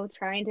Advil,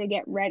 trying to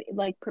get ready,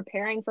 like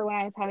preparing for when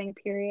I was having a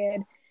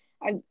period.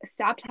 I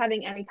stopped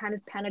having any kind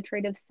of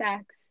penetrative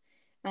sex,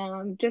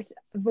 just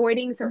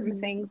avoiding certain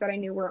things that I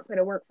knew weren't going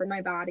to work for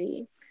my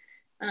body.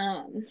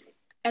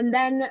 And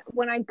then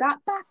when I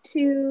got back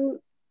to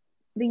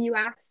the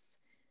US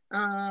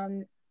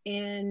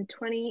in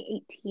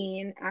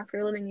 2018,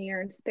 after living a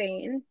year in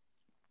Spain,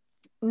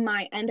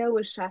 my endo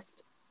was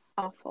just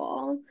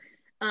awful.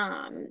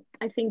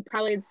 I think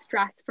probably the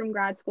stress from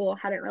grad school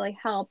hadn't really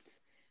helped,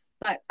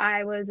 but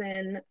I was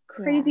in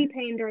crazy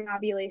pain during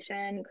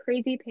ovulation,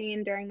 crazy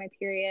pain during my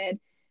period.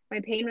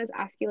 My pain was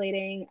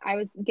escalating. I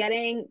was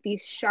getting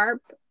these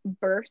sharp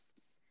bursts,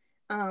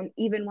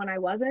 even when I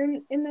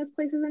wasn't in those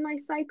places in my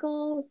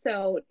cycle.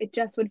 So it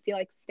just would feel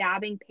like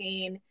stabbing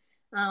pain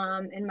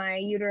in my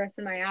uterus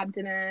and my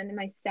abdomen and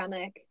my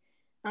stomach.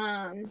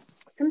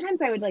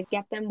 Sometimes I would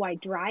get them while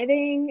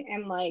driving,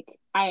 and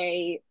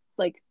I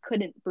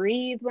couldn't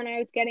breathe when I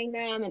was getting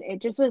them, and it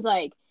just was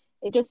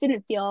it just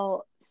didn't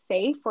feel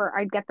safe. Or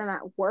I'd get them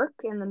at work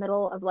in the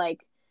middle of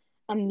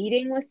a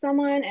meeting with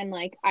someone, and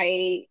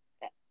it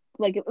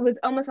was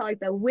almost like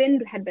the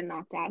wind had been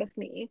knocked out of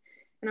me,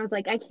 and I was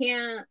like, I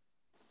can't,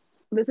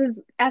 this is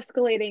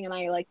escalating, and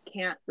I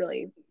can't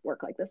really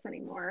work like this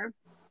anymore.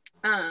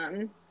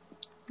 And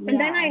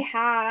then I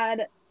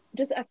had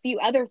just a few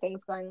other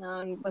things going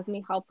on with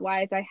me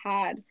health-wise. I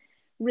had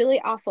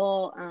really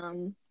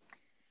awful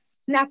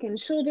neck and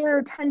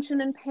shoulder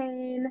tension and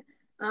pain.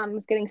 I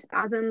was getting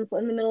spasms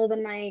in the middle of the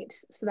night,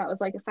 so that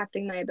was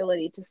affecting my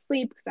ability to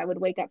sleep, because I would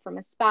wake up from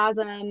a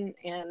spasm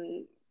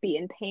and be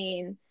in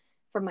pain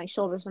from my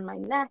shoulders and my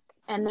neck.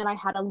 And then I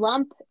had a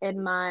lump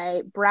in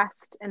my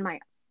breast and my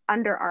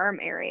underarm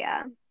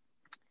area.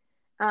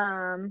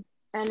 And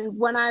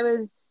when I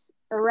was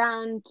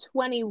around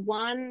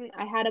 21,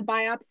 I had a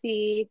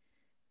biopsy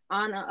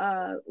on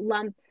a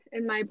lump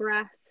in my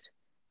breast,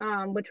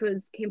 which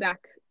came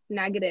back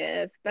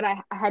negative, but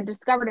I had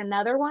discovered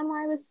another one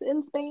while I was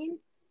in Spain.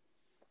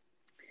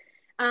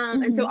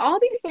 And so all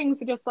these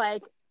things are just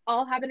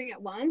all happening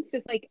at once,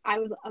 just I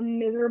was a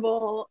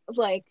miserable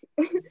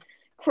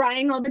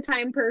crying all the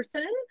time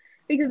person,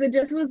 because it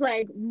just was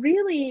like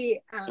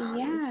really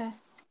Yeah.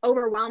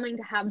 overwhelming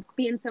to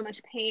be in so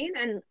much pain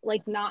and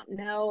like not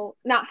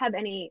have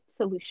any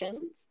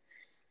solutions.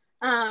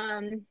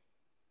 Um,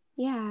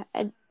 Yeah.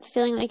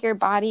 Feeling like your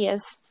body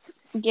is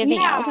giving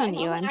out yeah, on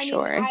you, I'm I mean,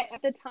 sure.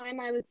 at the time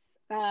I was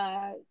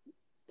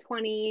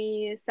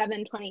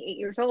 27, 28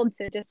 years old,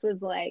 so it just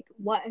was like,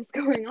 what is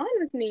going on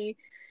with me?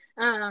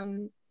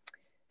 Um,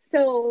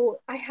 so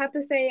I have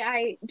to say,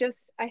 I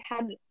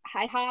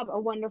have a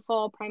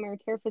wonderful primary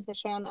care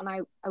physician, and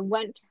I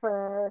went to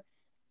her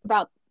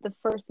about the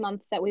first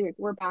month that we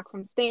were back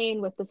from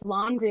Spain with this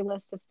laundry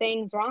list of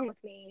things wrong with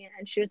me.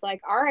 And she was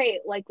like, all right,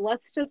 like,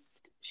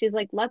 she's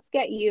like, let's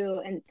get you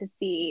and to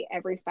see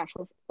every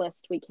specialist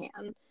we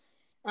can.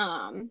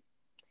 Um,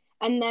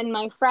 and then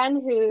my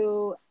friend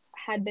who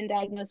had been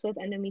diagnosed with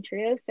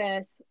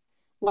endometriosis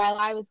while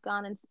I was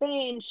gone in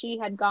Spain, she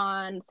had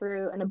gone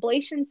through an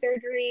ablation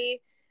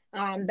surgery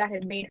that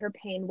had made her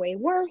pain way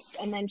worse.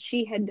 And then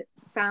she had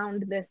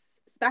found this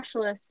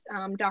specialist,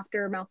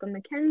 Dr. Malcolm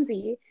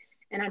McKenzie,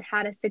 and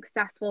had a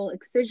successful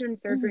excision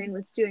surgery and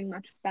was doing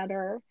much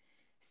better.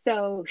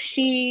 So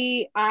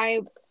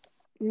I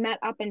met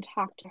up and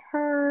talked to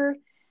her,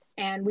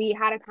 and we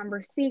had a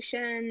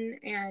conversation,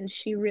 and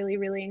she really,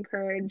 really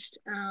encouraged,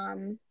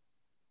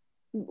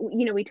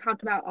 we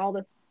talked about all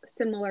the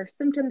similar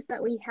symptoms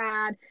that we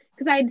had,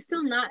 because I had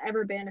still not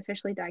ever been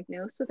officially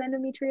diagnosed with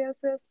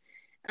endometriosis.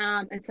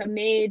 And so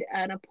made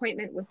an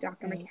appointment with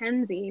Dr. Right.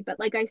 McKenzie. But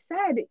like I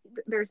said,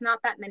 there's not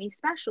that many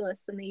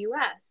specialists in the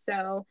US.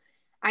 So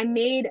I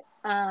made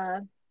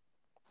a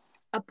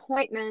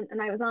appointment,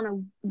 and I was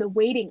on the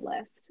waiting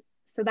list.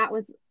 So that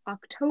was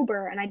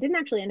October, and I didn't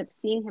actually end up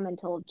seeing him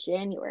until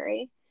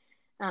January.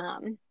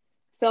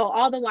 So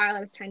all the while I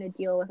was trying to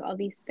deal with all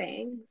these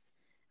things.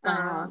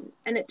 Wow.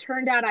 And it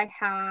turned out I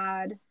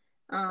had,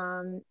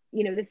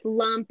 this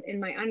lump in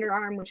my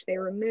underarm, which they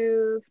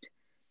removed.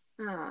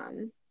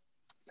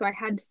 So I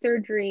had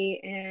surgery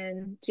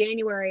in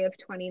January of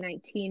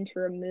 2019 to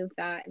remove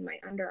that in my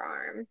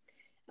underarm.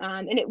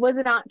 And it was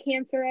not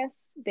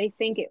cancerous. They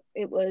think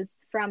it was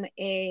from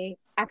a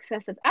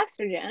excess of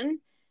estrogen,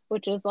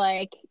 which is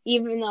like,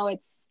 even though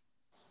it's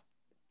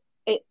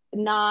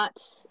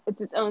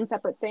its own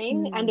separate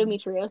thing,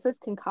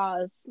 endometriosis can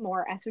cause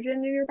more estrogen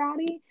in your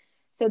body.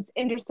 So it's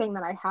interesting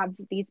that I have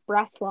these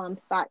breast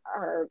lumps that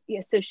are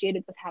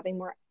associated with having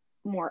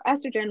more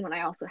estrogen when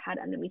I also had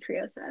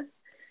endometriosis.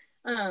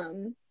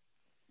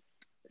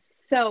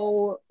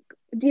 So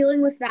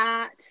dealing with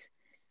that,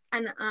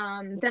 and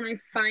then I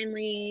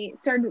finally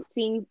started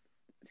seeing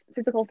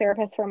physical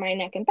therapists for my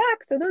neck and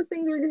back. So those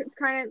things were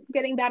kind of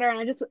getting better.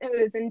 And it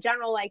was in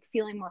general like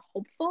feeling more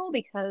hopeful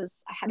because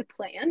I had a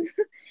plan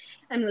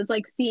and was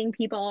like seeing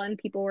people, and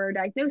people were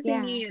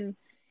diagnosing me. And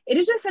it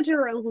is just such a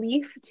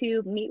relief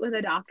to meet with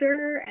a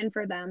doctor and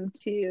for them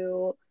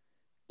to,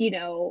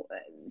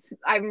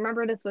 I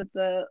remember this with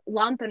the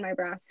lump in my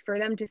breast, for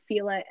them to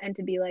feel it and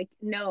to be like,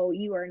 no,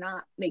 you are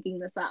not making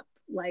this up.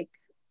 Like,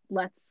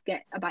 let's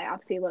get a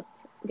biopsy. Let's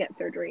get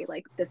surgery.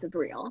 Like, this is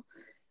real.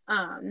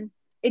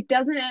 It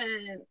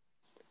doesn't,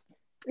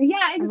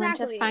 yeah, Someone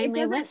to exactly.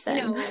 finally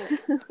listen.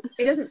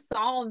 It doesn't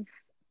solve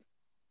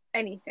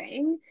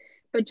anything,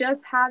 but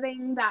just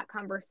having that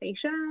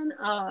conversation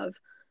of,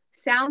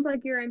 sounds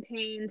like you're in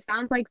pain,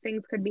 sounds like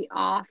things could be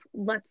off,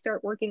 let's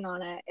start working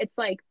on it. It's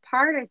like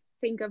part, I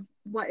think, of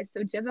what is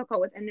so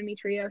difficult with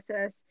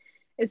endometriosis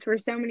is for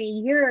so many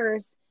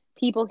years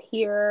people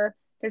hear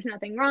there's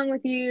nothing wrong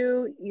with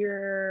you,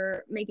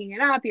 you're making it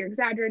up, you're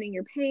exaggerating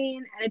your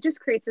pain, and it just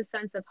creates a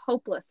sense of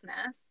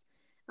hopelessness,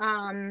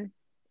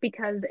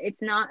 because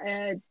it's not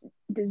a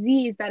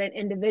disease that an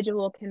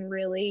individual can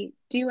really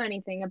do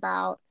anything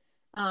about,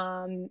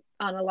 on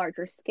a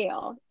larger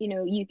scale.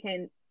 You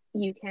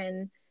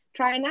can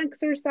try and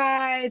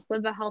exercise,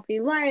 live a healthy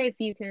life,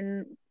 you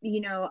can,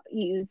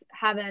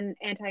 have an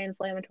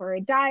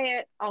anti-inflammatory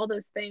diet, all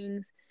those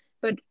things,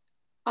 but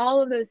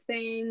all of those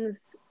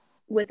things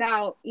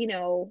without,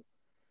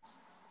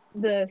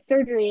 the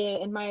surgery,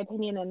 in my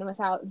opinion, and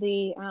without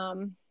the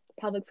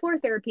pelvic floor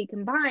therapy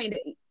combined,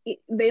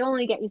 they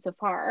only get you so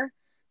far.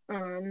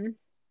 And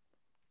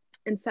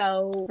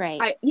so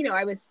Right. I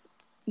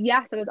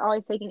was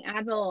always taking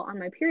Advil on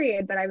my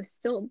period, but I was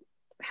still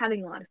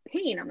having a lot of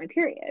pain on my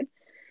period,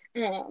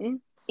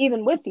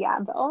 even with the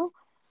Advil.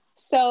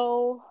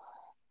 So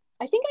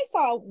I think I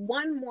saw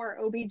one more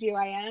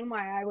OBGYN while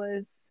I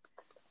was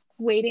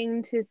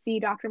waiting to see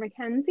Dr.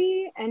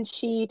 McKenzie, and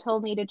she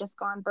told me to just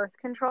go on birth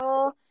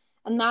control.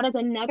 And that is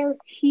another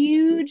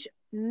huge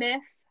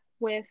myth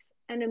with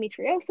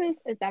endometriosis,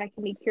 is that it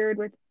can be cured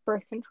with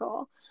birth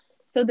control.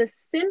 So the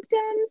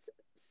symptoms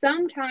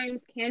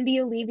sometimes can be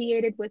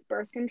alleviated with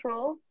birth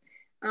control,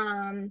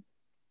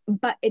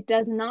 but it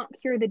does not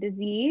cure the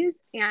disease.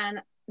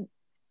 And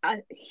a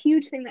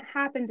huge thing that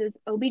happens is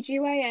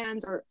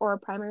OBGYNs or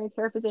primary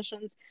care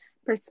physicians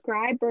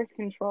prescribe birth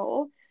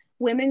control.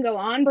 Women go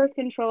on birth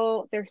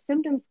control, their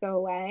symptoms go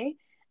away.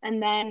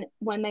 And then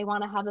when they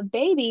want to have a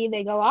baby,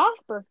 they go off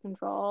birth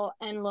control.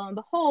 And lo and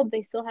behold,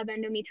 they still have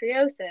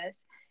endometriosis.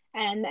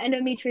 And the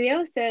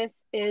endometriosis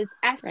is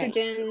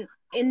estrogen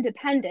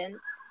independent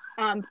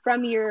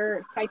from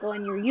your cycle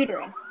in your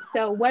uterus.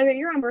 So whether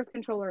you're on birth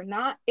control or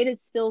not, it is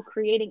still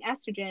creating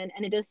estrogen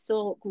and it is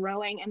still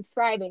growing and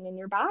thriving in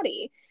your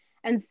body.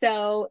 And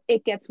so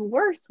it gets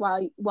worse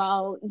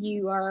while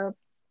you are,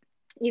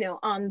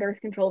 on birth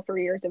control for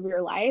years of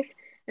your life.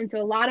 And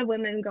so a lot of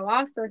women go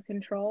off birth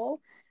control,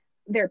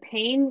 their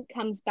pain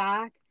comes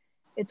back,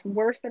 it's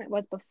worse than it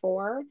was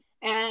before,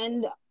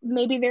 and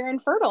maybe they're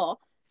infertile.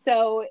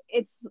 So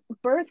it's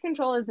birth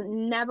control is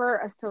never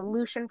a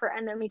solution for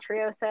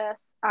endometriosis.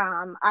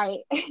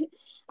 I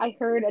I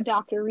heard a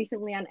doctor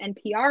recently on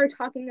NPR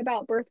talking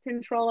about birth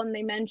control, and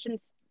they mentioned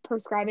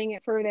prescribing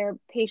it for their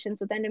patients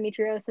with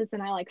endometriosis,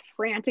 and I like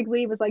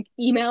frantically was like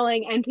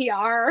emailing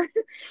NPR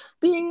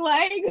being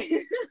like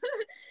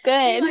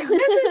Good. this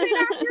is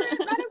inaccurate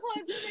medical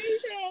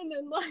information,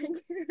 and like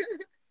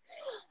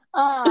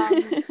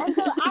and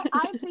so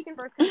I've taken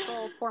birth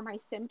control for my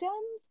symptoms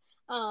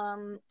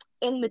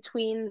in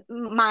between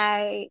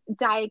my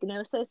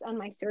diagnosis and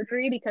my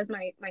surgery, because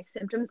my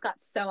symptoms got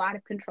so out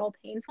of control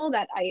painful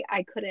that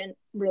I couldn't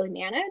really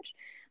manage.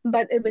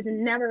 But it was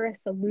never a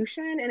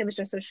solution, and it was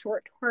just a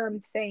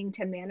short-term thing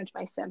to manage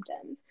my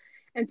symptoms.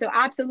 And so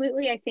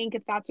absolutely, I think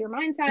if that's your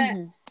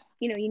mindset,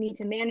 you need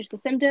to manage the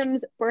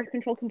symptoms. Birth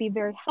control can be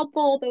very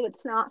helpful, though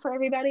it's not for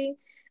everybody.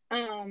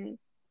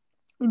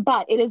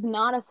 But it is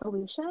not a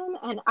solution.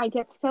 And I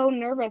get so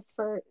nervous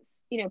for,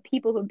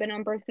 people who've been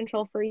on birth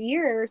control for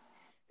years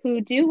who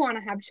do want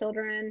to have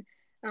children,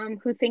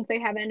 who think they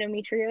have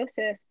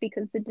endometriosis,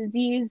 because the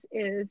disease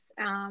is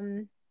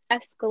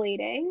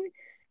escalating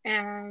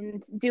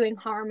and doing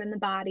harm in the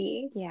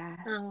body. Yeah.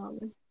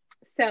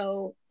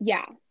 So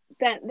yeah,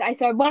 that I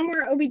saw one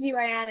more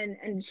OBGYN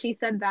and she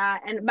said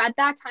that. And at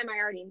that time I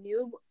already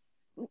knew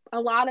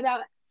a lot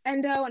about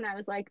endo, and I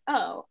was like,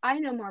 oh, I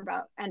know more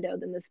about endo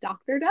than this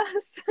doctor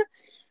does.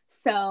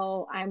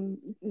 So I'm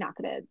not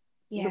gonna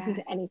listen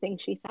to anything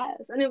she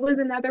says. And it was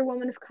another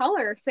woman of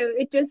color, so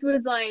it just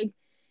was like,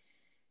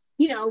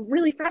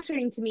 really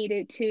frustrating to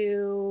me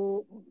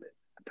to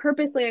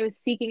purposely, I was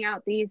seeking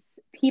out these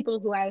people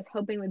who I was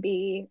hoping would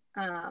be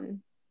not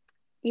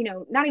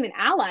even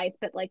allies,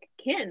 but like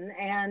kin,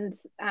 and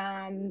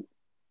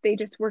they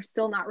just were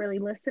still not really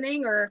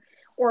listening, or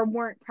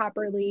weren't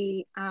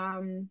properly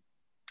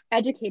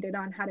educated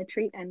on how to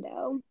treat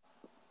endo.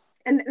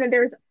 And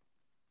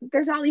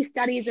there's all these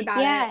studies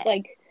about it,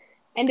 like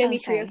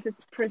endometriosis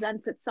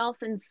presents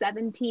itself in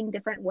 17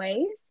 different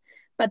ways,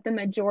 but the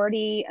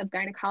majority of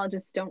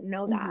gynecologists don't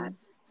know that.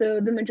 So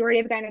the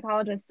majority of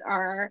gynecologists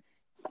are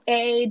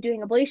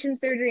doing ablation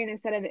surgery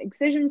instead of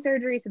excision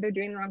surgery, so they're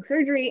doing the wrong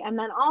surgery. And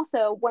then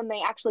also when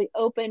they actually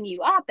open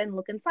you up and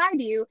look inside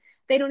you,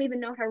 they don't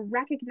even know how to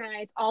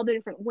recognize all the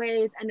different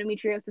ways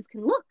endometriosis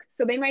can look,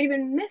 so they might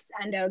even miss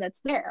endo that's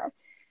there.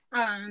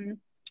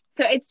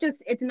 So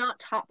it's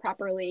not taught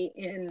properly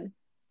in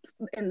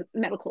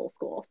medical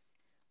schools.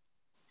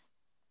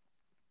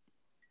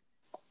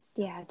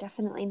 Yeah,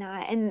 definitely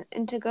not. And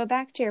to go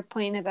back to your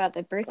point about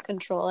the birth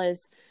control,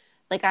 is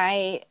like,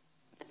 I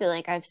feel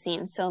like I've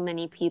seen so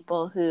many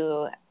people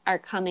who are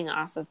coming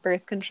off of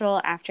birth control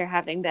after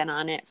having been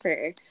on it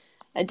for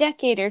a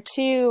decade or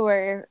two,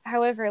 or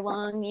however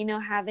long,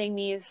 having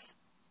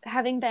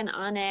been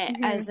on it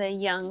as a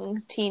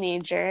young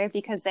teenager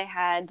because they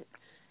had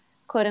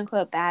quote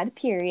unquote bad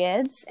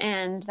periods,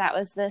 and that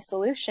was the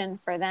solution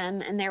for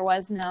them. And there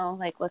was no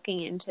like looking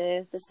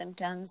into the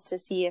symptoms to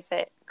see if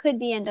it could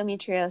be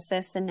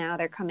endometriosis, and now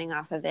they're coming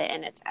off of it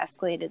and it's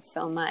escalated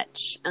so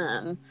much.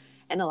 And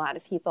a lot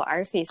of people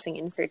are facing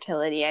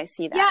infertility. I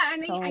see that. Yeah, I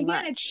mean, so again,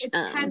 much. It's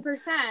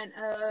 10%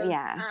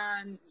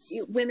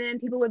 of women,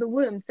 people with a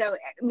womb. So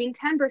I mean,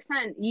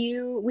 10%.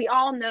 We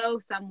all know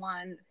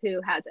someone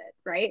who has it,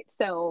 right?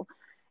 So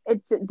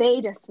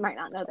they just might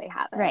not know they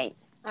have it, right?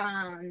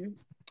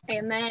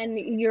 And then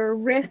your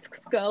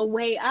risks go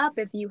way up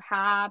if you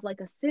have like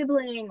a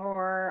sibling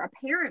or a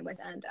parent with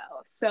endo.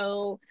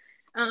 So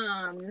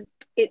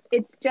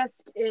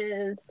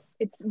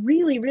it's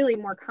really, really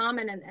more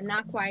common. And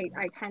that's why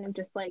I kind of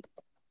just like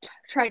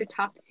try to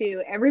talk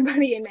to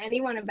everybody and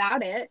anyone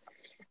about it.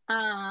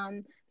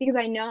 Because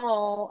I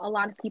know a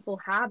lot of people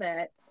have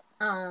it.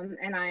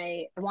 And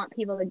I want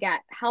people to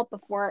get help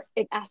before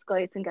it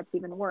escalates and gets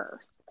even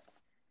worse.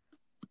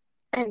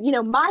 And,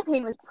 my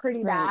pain was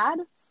pretty bad.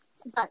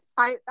 But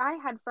I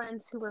had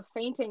friends who were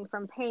fainting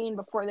from pain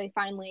before they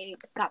finally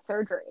got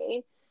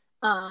surgery.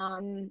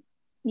 And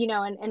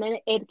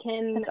it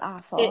can, that's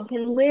awful. It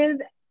can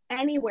live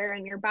anywhere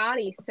in your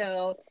body.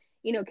 So,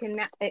 it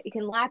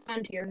can latch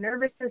onto your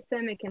nervous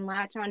system. It can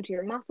latch onto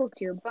your muscles,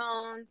 to your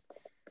bones.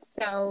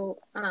 So,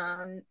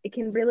 it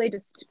can really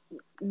just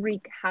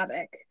wreak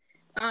havoc.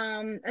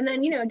 And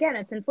then, again,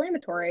 it's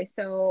inflammatory.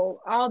 So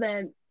all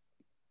the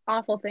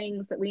awful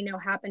things that we know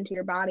happen to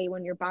your body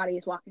when your body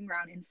is walking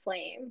around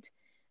inflamed.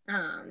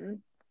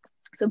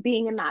 So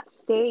being in that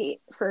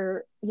state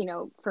for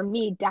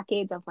me,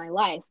 decades of my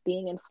life,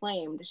 being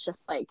inflamed is just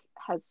like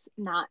has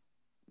not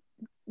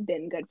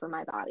been good for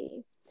my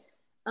body.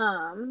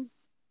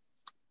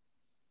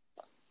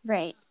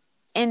 Right.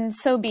 And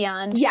so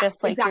beyond Yeah,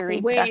 just like your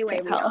exactly. Way, way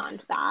reproductive beyond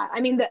health. that.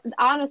 I mean,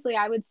 honestly,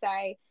 I would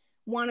say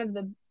one of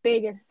the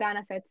biggest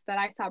benefits that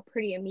I saw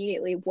pretty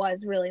immediately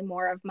was really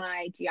more of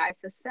my GI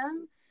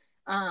system,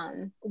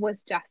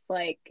 was just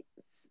like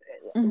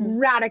Mm-hmm.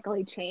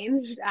 radically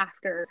changed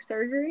after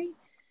surgery,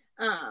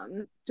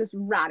 just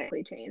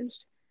radically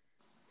changed.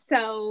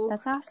 So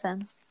That's awesome.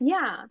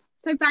 yeah,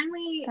 so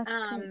finally, That's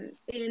great.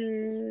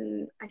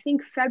 in I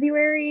think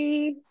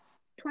February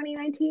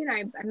 2019,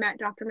 I met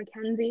Dr.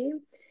 McKenzie.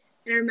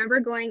 And I remember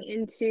going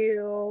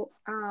into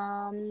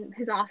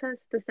his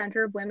office, the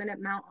Center of Women at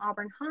Mount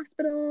Auburn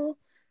Hospital,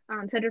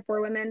 Center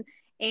for Women,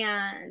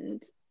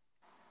 and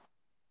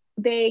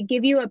they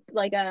give you a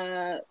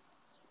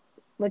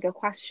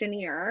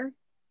questionnaire,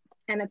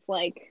 and it's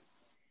like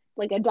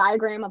a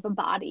diagram of a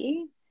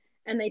body,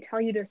 and they tell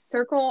you to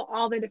circle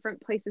all the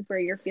different places where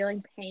you're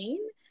feeling pain,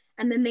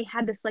 and then they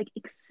had this like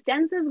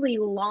extensively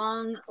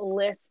long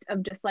list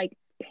of just like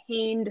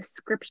pain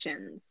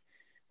descriptions,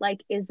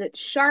 like is it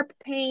sharp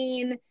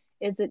pain,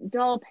 is it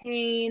dull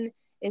pain,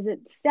 is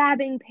it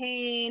stabbing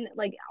pain,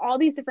 like all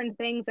these different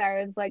things.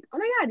 I was like, oh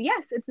my god,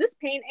 yes, it's this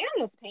pain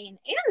and this pain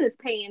and this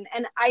pain.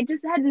 And I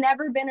just had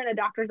never been in a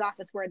doctor's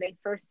office where they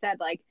first said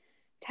like,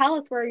 tell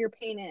us where your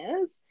pain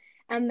is,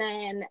 and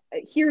then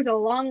here's a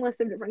long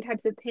list of different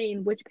types of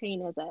pain. Which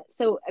pain is it?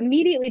 So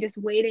immediately just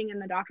waiting in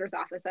the doctor's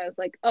office, I was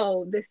like,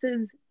 oh, this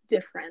is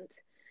different.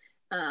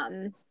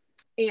 And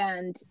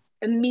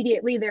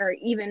immediately there,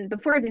 even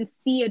before I even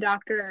see a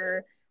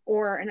doctor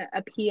or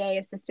a PA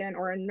assistant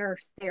or a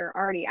nurse, they're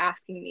already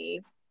asking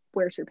me,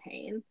 where's your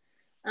pain?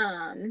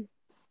 And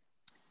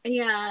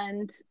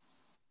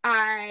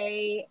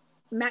I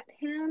met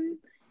him.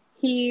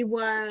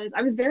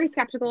 I was very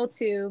skeptical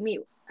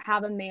to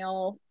have a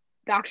male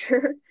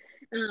doctor.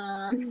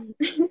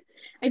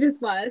 I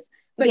just was,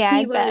 but Yeah,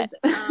 he I was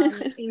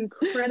bet.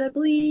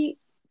 incredibly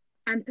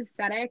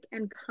empathetic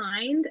and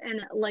kind.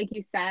 And like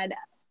you said,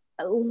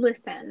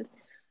 listened.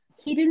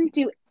 He didn't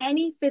do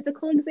any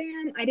physical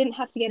exam. I didn't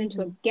have to get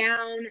into a Mm-hmm.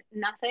 gown,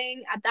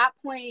 nothing. At that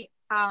point,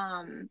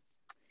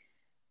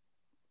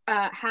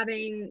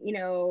 having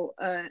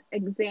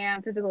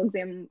physical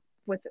exam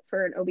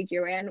for an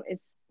OB/GYN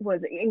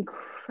was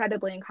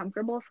incredibly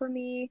uncomfortable for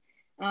me.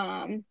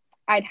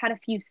 I'd had a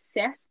few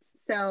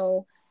cysts,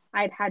 so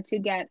I'd had to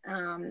get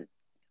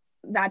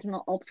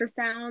vaginal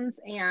ultrasounds,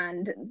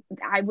 and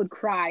I would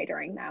cry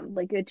during them.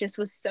 Like it just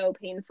was so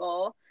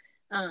painful.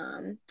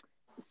 Um,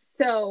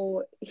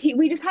 so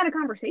we just had a It's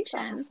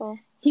conversation. awful.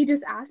 He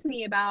just asked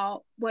me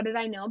about what did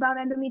I know about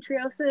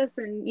endometriosis,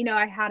 and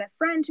I had a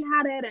friend who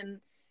had it,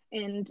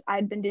 and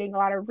I'd been doing a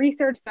lot of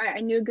research, so I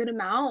knew a good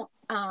amount.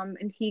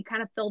 And he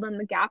kind of filled in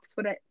the gaps,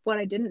 what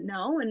I didn't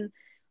know, and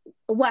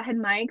what had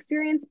my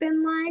experience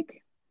been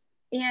like.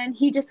 And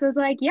he just was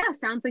like, yeah,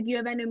 sounds like you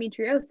have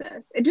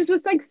endometriosis. It just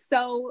was like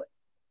so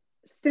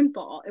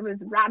simple. It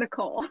was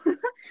radical.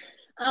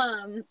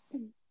 um,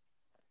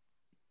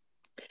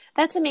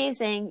 That's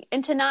amazing.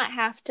 And to not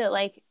have to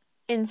like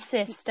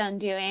insist on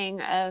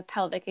doing a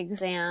pelvic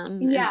exam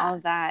and yeah. all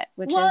of that,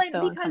 which Well, is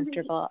so because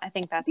uncomfortable. I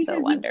think that's so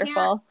because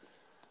wonderful.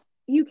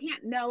 you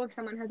can't know if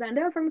someone has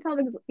endo from a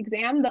pelvic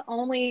exam. The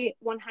only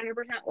 100%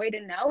 way to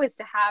know is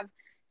to have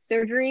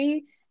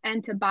surgery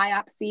and to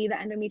biopsy the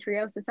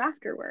endometriosis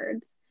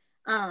afterwards.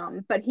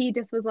 But he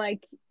just was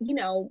like,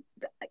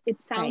 it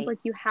sounds Right. like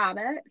you have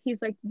it.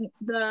 He's like,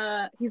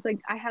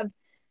 I have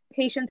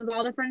patients with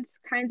all different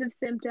kinds of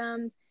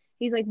symptoms.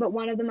 He's like, but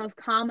one of the most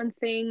common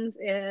things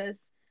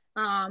is,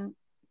 um,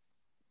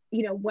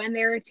 when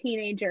they're a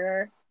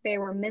teenager, they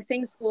were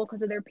missing school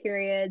because of their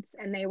periods,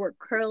 and they were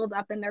curled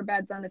up in their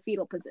beds on the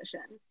fetal position.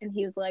 And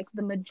he was like,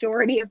 the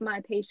majority of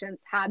my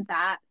patients had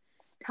that.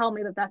 Tell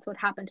me that that's what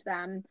happened to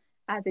them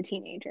as a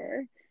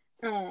teenager.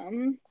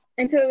 And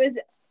so it was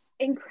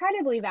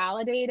incredibly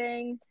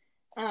validating.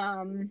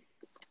 Um,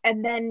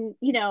 and then,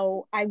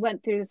 I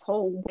went through this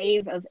whole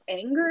wave of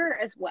anger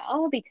as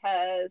well,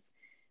 because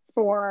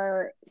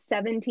for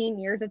 17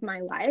 years of my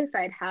life,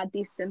 I'd had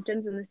these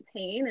symptoms and this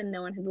pain, and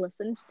no one had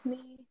listened to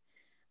me.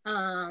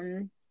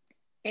 Um,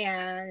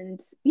 and,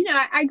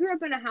 I grew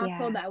up in a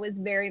household Yeah. that was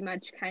very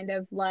much kind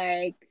of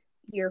like,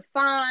 you're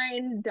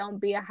fine, don't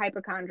be a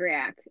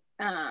hypochondriac.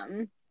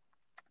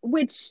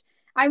 Which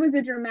I was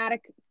a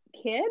dramatic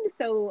kid,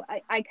 so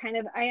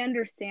I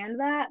understand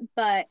that,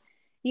 but,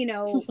 you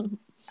know,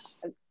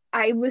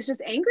 I was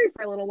just angry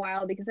for a little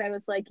while because I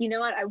was like, you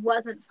know what, I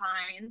wasn't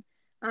fine.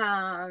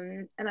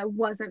 And I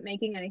wasn't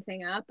making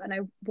anything up, and I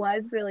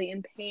was really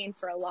in pain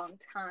for a long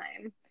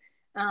time.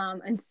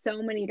 And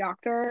so many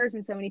doctors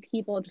and so many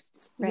people just,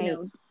 Right.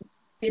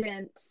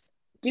 didn't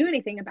do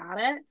anything about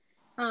it.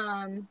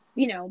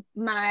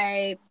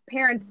 My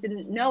parents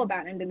didn't know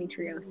about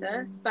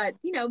endometriosis, but,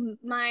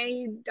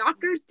 my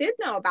doctors did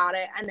know about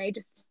it, and they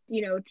just,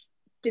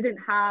 didn't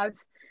have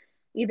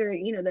either,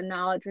 the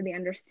knowledge or the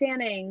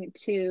understanding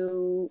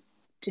to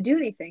do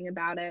anything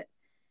about it.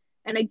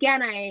 And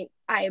again, I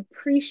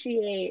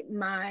appreciate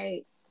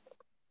my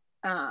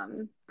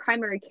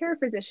primary care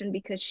physician,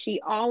 because she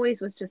always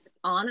was just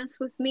honest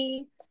with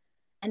me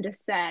and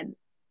just said,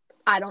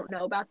 I don't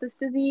know about this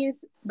disease,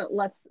 but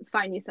let's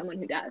find you someone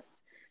who does.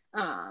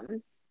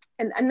 Um,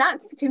 and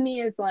that's to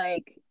me is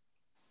like,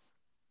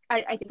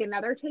 I think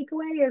another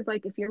takeaway is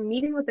like if you're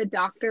meeting with a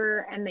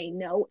doctor and they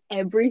know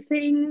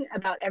everything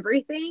about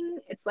everything,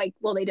 it's like,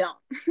 well, they don't.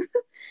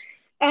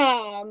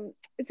 um,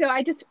 so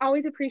I just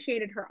always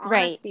appreciated her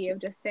Right. honesty of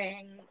just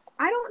saying,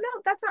 I don't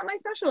know, that's not my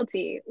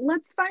specialty.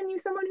 Let's find you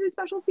someone whose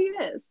specialty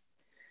it is.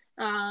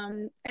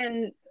 And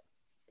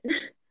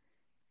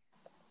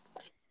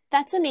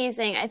That's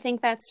amazing. I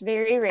think that's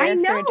very I rare for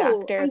a know,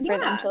 doctor for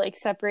them yeah, to like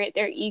separate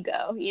their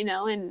ego, you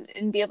know,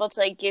 and be able to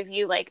like give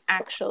you like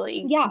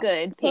actually yes.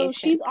 good So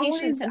she's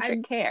always, patient-centric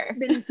I've care.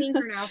 been seeing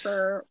her now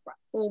for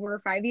over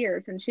 5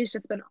 years, and she's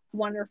just been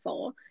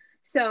wonderful.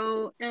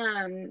 So,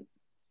 it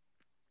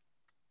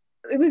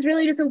was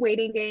really just a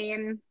waiting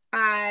game.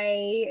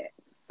 I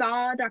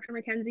saw Dr.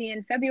 McKenzie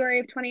in February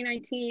of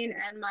 2019,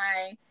 and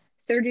my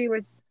surgery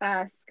was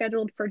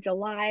scheduled for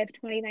July of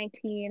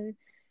 2019.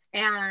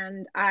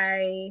 And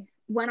I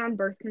went on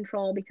birth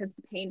control because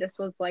the pain just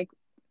was like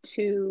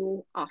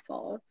too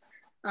awful.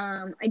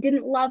 I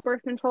didn't love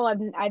birth control.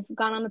 I've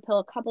gone on the pill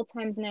a couple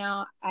times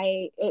now.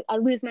 I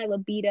lose my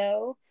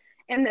libido,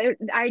 and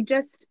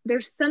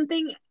there's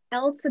something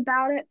else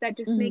about it that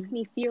just makes Mhm.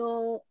 me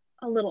feel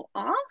a little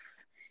off.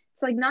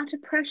 It's like not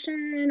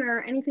depression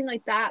or anything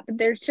like that, but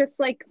there's just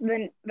like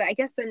I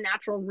guess the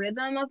natural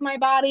rhythm of my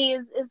body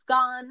is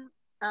gone.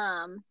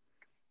 Um,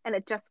 and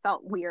it just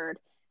felt weird.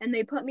 And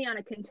they put me on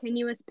a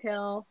continuous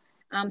pill.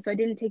 So I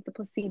didn't take the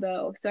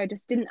placebo. So I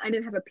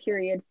didn't have a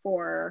period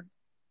for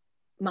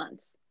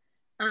months.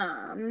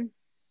 Um,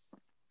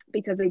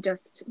 because they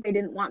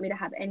didn't want me to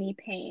have any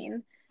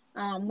pain.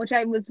 Which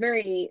I was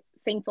very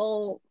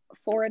thankful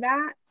for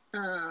that.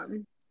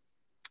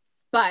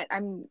 But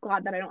I'm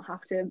glad that I don't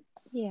have to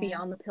be Yeah.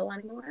 on the pill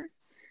anymore.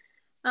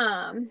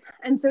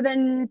 And so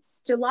then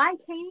July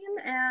came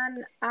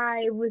and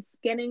I was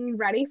getting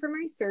ready for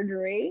my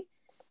surgery.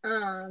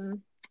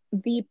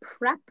 The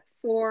prep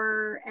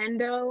for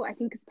endo, I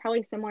think is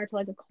probably similar to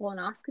like a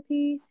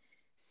colonoscopy.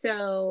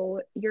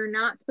 So you're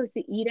not supposed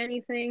to eat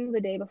anything the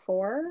day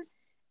before,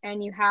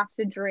 and you have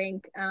to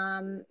drink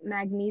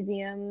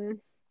magnesium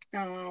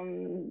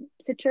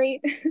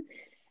citrate.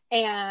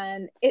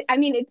 And I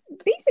mean, it's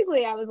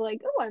basically, I was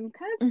like, oh, I'm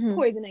kind of Hmm.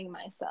 poisoning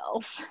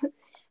myself.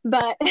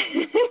 But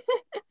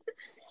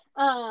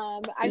I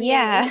mean, it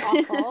Yeah. was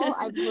awful.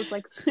 I was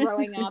like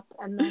throwing up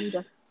and then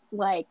just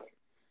like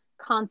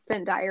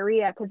constant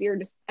diarrhea because you're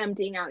just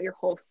emptying out your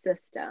whole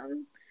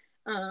system.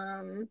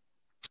 Um,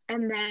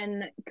 and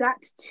then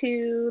got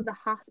to the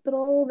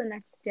hospital the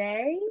next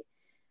day.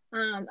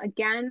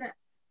 Again,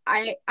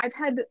 I've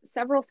had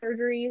several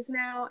surgeries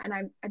now, and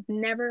I've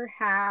never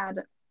had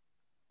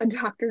a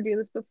doctor do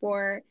this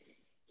before.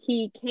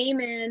 He came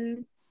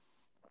in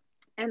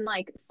and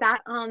like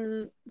sat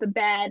on the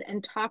bed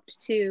and talked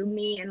to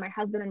me and my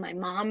husband and my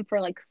mom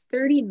for like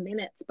 30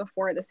 minutes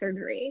before the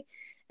surgery.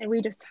 And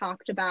we just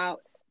talked about,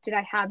 did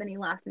I have any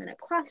last minute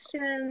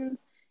questions?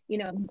 You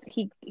know,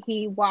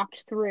 he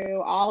walked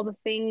through all the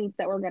things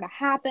that were going to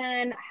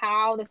happen,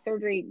 how the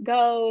surgery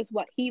goes,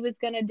 what he was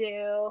going to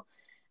do.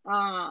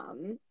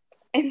 Um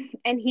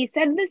and he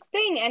said this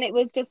thing, and it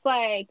was just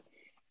like,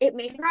 it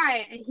made me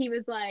cry. And he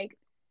was like,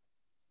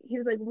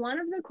 one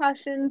of the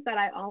questions that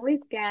I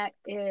always get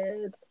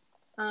is,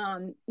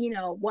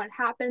 what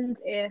happens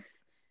if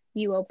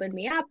you open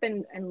me up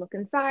and look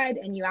inside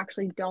and you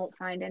actually don't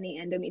find any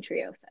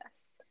endometriosis?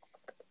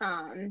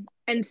 And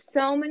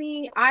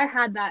I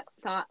had that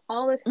thought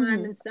all the time.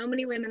 Hmm. And so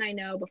many women I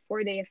know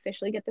before they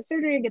officially get the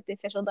surgery, get the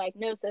official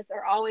diagnosis,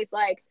 are always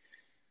like,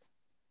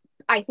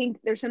 I think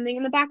there's something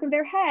in the back of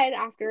their head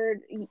after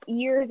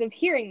years of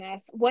hearing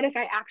this. What if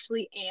I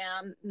actually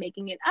am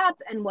making it up?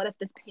 And what if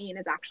this pain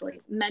is actually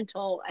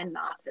mental and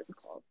not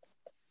physical?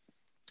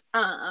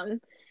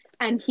 Um,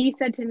 and he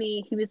said to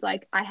me, he was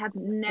like, I have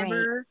Right.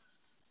 never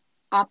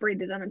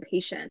operated on a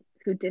patient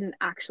who didn't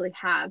actually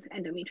have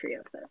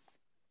endometriosis.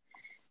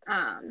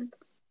 Um,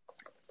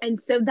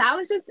 and so that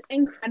was just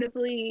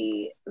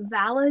incredibly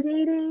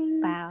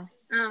validating. Wow.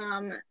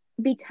 Um,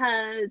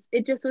 because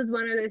it just was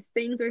one of those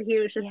things where he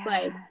was just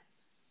like,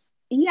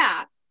 Yeah.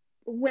 yeah,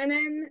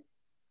 women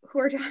who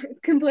are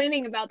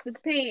complaining about this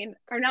pain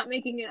are not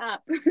making it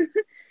up.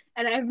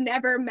 And I've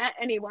never met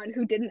anyone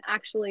who didn't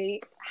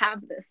actually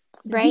have this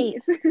Right.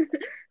 disease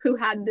who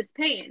had this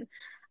pain.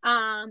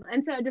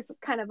 And so I just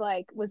kind of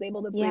like was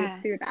able to breathe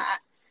Yeah. through that.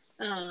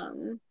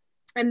 And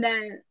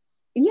then,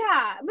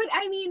 yeah, but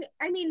I mean,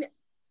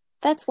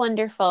 That's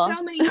wonderful.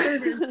 so many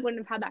surgeons wouldn't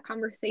have had that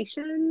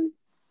conversation,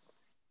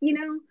 you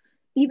know,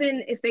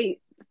 even if they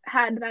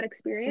had that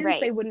experience,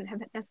 they Right. wouldn't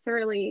have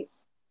necessarily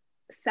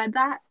said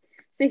that.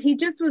 So he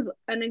just was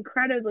an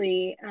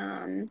incredibly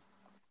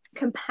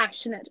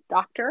compassionate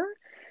doctor,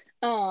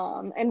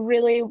 and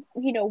really,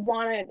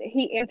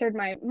 he answered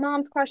my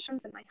mom's questions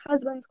and my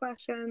husband's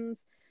questions.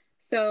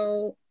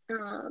 So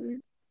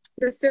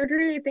the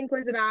surgery, I think,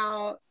 was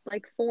about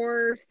like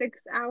 4-6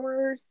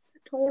 hours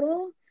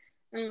total.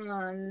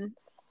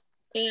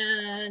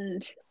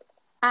 And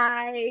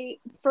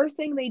First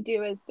thing they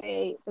do is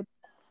they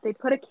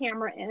put a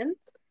camera in.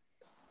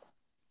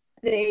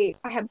 I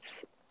have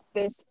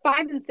there's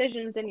 5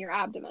 incisions in your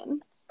abdomen.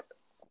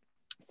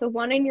 So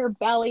one in your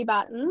belly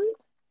button,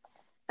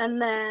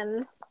 and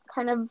then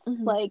kind of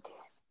like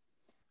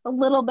a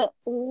little bit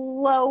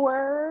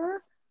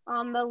lower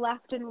on the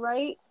left and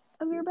right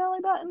of your belly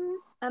button,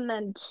 and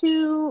then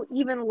 2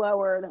 even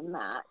lower than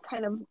that,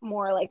 kind of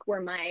more like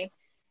where my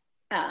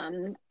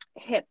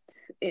hip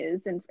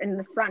is in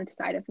the front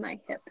side of my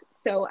hip.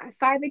 So I have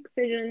 5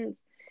 excisions,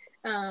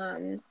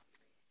 and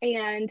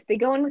they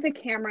go in with a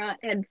camera,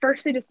 and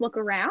first they just look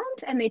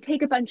around and they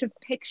take a bunch of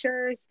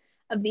pictures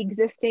of the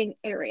existing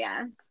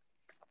area.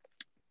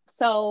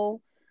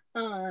 So,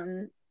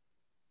 and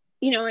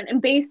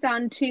based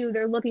on 2,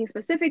 they're looking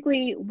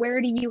specifically, where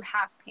do you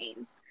have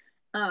pain?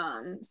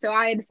 So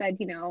I had said,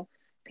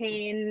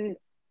 pain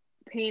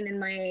in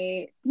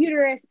my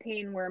uterus,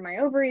 pain where my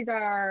ovaries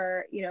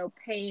are,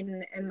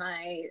 pain in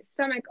my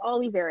stomach,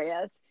 all these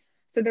areas.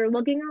 So they're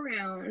looking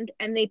around,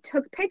 and they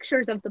took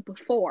pictures of the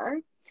before.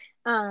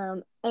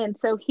 And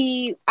so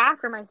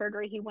after my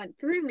surgery, he went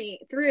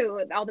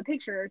through all the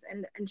pictures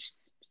and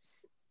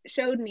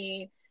showed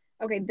me,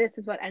 okay, this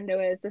is what endo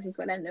is. This is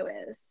what endo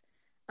is.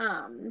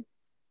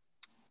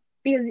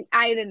 Because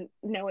I didn't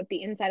know what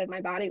the inside of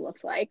my body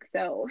looked like.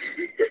 So,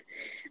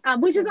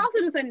 which is also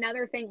just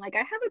another thing. Like, I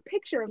have a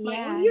picture of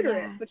my own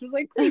uterus, which is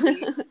like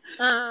crazy.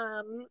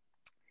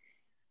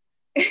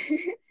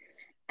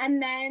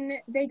 And then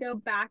they go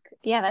back.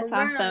 Yeah, that's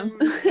awesome.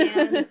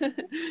 And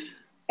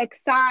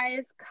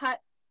excise, cut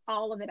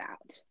all of it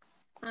out.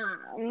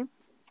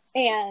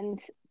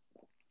 And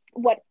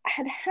what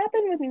had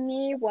happened with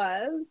me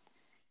was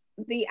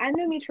the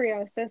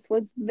endometriosis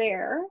was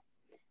there,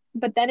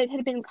 but then it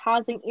had been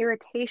causing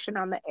irritation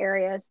on the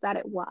areas that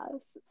it was.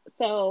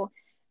 So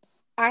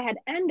I had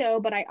endo,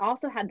 but I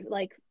also had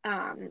like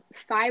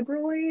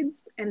fibroids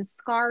and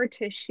scar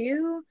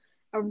tissue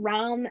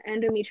around the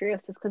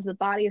endometriosis because the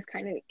body is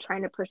kind of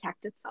trying to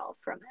protect itself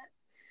from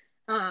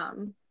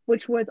it,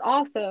 which was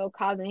also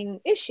causing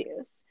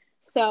issues.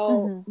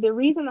 So the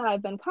reason that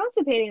I've been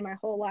constipating my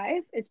whole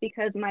life is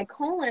because my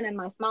colon and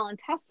my small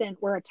intestine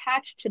were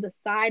attached to the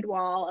side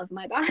wall of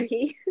my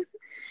body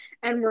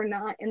and were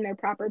not in their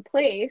proper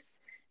place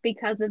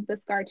because of the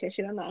scar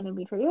tissue and the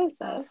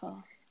endometriosis.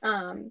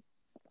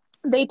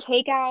 They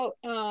take out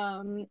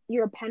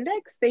your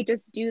appendix. They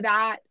just do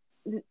that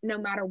no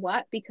matter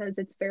what, because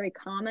it's very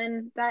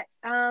common that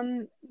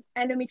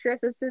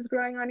endometriosis is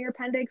growing on your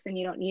appendix and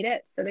you don't need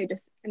it. So they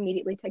just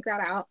immediately take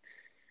that out.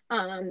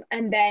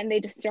 And then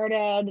they just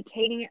started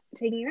taking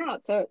it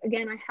out. So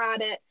again, I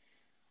had it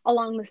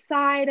along the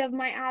side of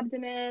my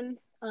abdomen,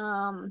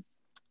 on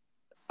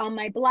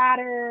my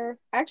bladder.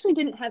 I actually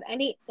didn't have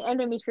any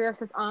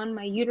endometriosis on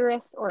my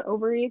uterus or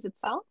ovaries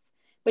itself,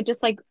 but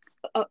just like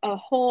a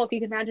whole, if you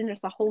can imagine,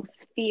 just a whole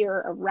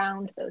sphere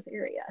around those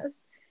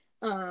areas.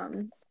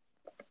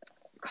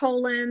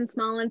 Colon,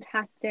 small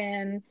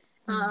intestine,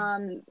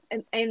 and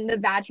the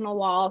vaginal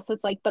wall. So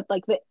it's like, but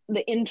like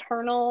the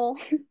internal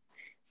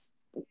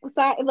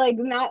side, like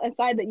not a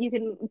side that you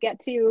can get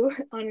to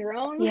on your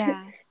own.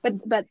 Yeah.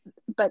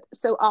 but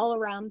so all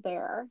around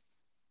there.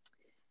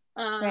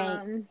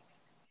 Right.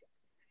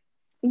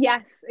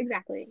 Yes,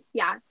 exactly.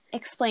 Yeah.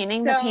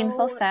 Explaining the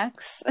painful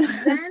sex.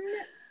 Then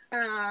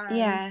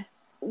yeah.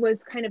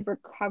 was kind of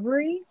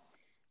recovery.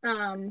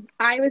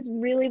 I was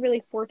really,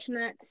 really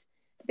fortunate.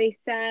 They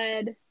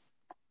said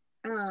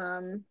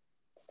the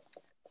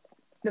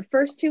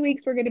first 2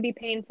 weeks were going to be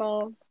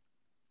painful.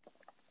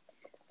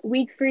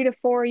 Week 3 to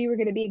 4, you were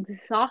going to be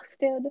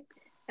exhausted.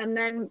 And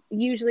then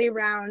usually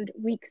around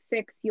week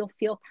 6, you'll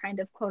feel kind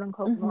of quote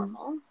unquote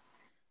normal.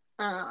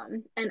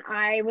 And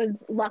I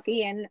was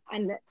lucky and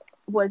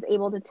was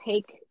able to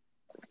take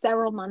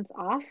several months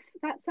off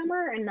that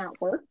summer and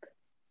not work.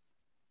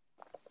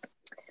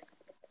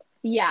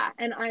 Yeah,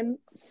 and I'm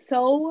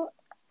so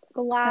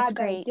glad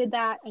that I did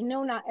that. I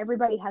know not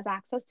everybody has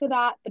access to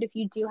that, but if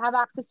you do have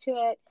access to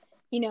it,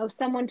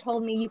 someone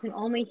told me you can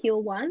only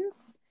heal once,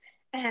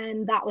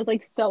 and that was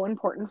like so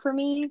important for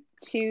me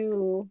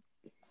to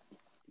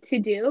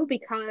do,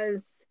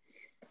 because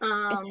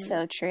it's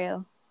so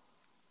true.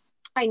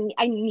 I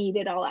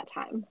needed all that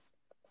time.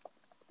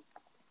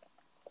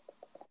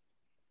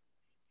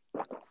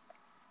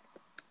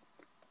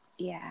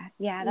 Yeah.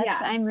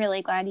 I'm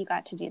really glad you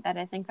got to do that.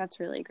 I think that's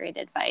really great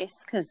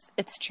advice, because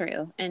it's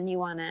true. And you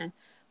want to,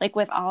 like,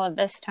 with all of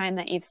this time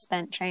that you've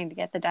spent trying to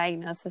get the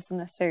diagnosis and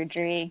the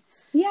surgery,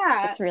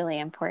 it's really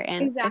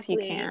important if you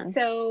can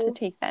to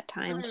take that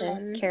time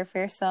to care for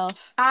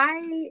yourself.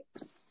 I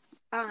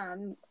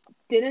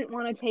didn't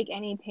want to take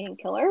any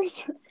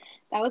painkillers.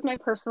 That was my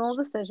personal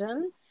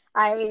decision.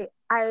 I've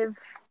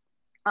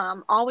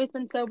always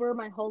been sober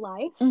my whole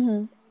life.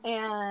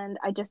 And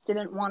I just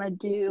didn't want to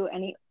do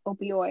any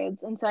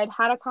opioids. And so I'd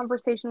had a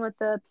conversation with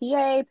the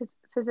PA,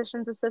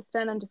 physician's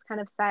assistant, and just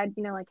kind of said,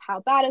 like, how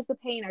bad is the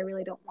pain? I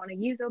really don't want to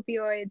use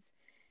opioids.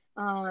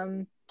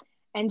 And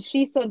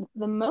she said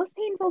the most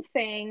painful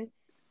thing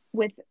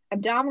with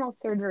abdominal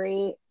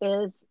surgery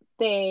is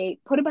they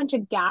put a bunch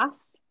of gas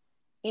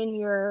in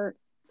your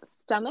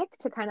stomach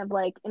to kind of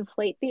like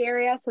inflate the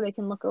area so they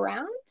can look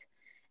around.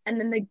 And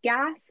then the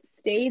gas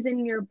stays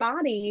in your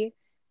body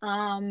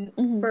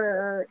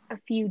for a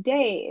few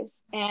days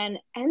and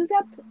ends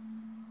up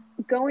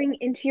going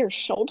into your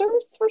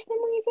shoulders for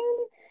some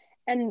reason.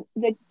 And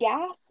the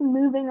gas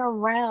moving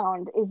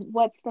around is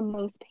what's the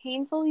most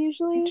painful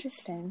usually.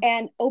 Interesting.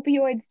 And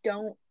opioids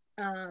don't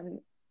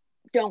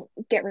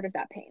get rid of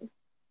that pain.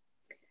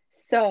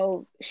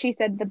 So she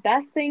said the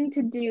best thing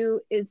to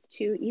do is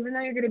to, even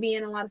though you're going to be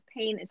in a lot of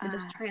pain, is to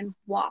just try and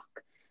walk.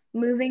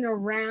 Moving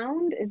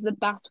around is the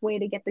best way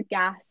to get the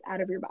gas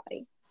out of your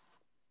body.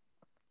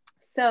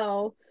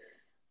 So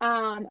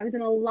I was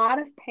in a lot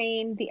of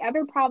pain. The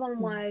other problem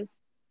was,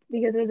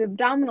 because it was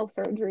abdominal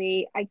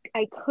surgery,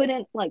 I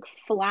couldn't like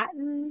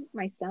flatten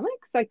my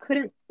stomach, so I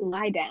couldn't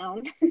lie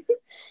down.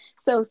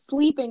 So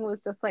sleeping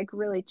was just like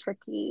really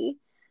tricky.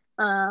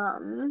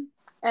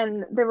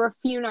 And there were a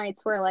few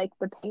nights where like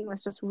the pain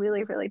was just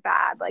really, really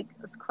bad. Like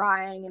I was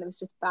crying and it was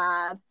just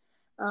bad.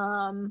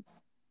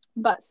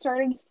 But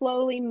started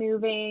slowly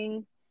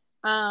moving.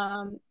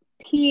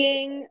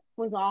 Peeing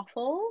was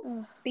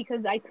awful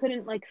because I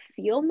couldn't like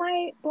feel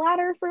my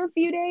bladder for a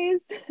few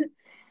days.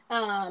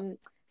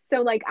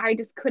 So like I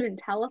just couldn't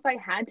tell if I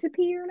had to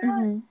pee or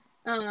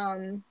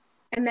not.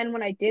 And then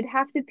when I did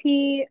have to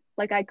pee,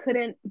 like I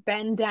couldn't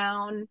bend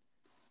down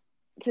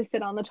to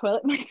sit on the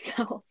toilet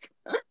myself.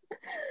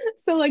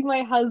 So like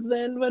my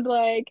husband would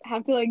like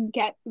have to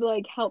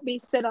like help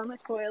me sit on the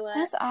toilet.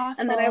 That's awful.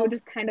 And then I would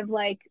just kind of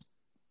like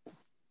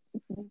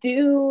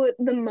do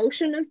the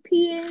motion of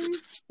peeing,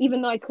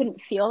 even though I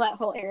couldn't feel that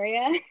whole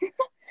area,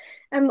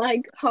 and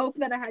like hope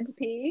that I had to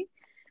pee.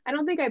 I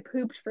don't think I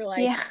pooped for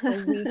like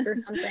a week or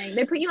something.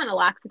 They put you on a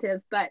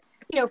laxative, but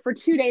you know, for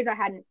 2 days I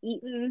hadn't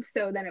eaten,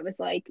 so then it was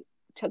like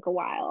took a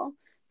while.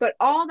 But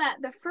all that,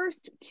 the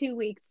first 2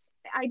 weeks,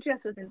 I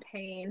just was in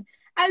pain,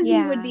 as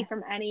you would be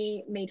from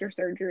any major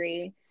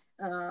surgery.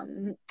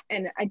 And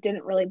I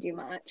didn't really do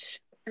much.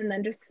 And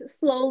then just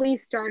slowly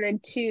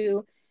started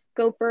to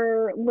go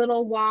for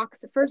little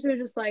walks. At first it was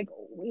just like,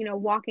 you know,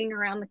 walking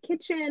around the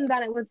kitchen.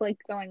 Then it was like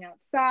going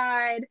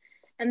outside.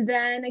 And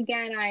then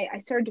again, I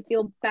started to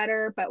feel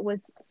better, but was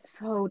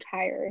so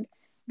tired,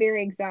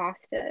 very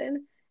exhausted.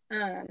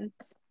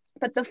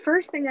 But the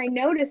first thing I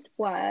noticed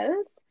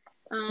was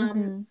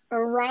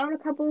around a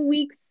couple of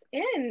weeks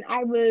in,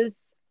 I was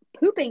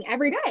pooping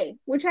every day,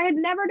 which I had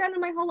never done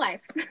in my whole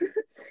life.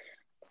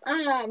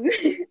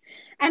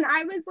 And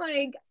I was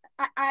like,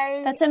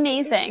 that's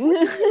amazing.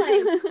 Like,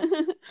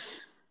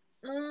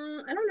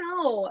 I don't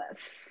know,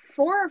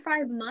 4 or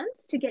 5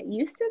 months to get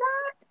used to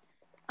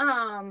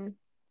that.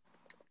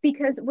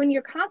 Because when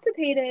you're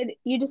constipated,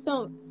 you just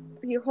don't,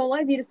 your whole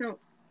life, you just don't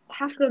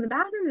have to go to the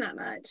bathroom that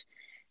much.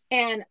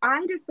 And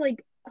I just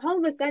like, all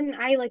of a sudden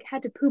I like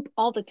had to poop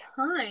all the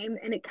time,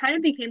 and it kind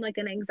of became like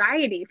an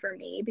anxiety for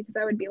me, because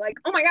I would be like,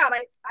 oh my God,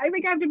 I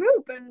think I have to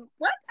poop, and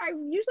what? I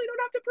usually don't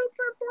have to poop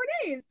for 4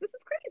 days. This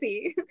is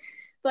crazy.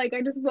 Like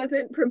I just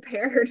wasn't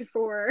prepared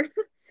for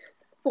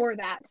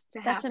that to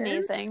happen.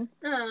 That's amazing.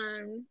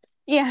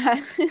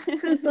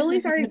 So slowly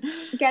started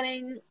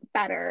getting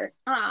better.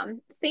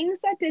 Things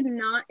that did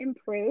not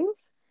improve,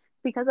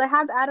 because I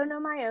have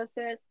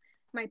adenomyosis,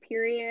 my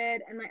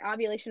period and my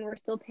ovulation were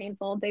still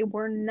painful. They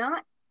were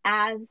not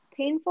as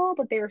painful,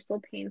 but they were still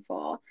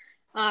painful.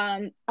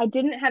 I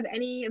didn't have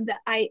any of the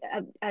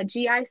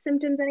GI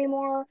symptoms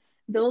anymore.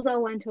 Those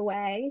all went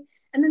away.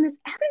 And then this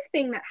other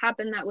thing that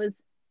happened that was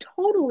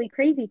totally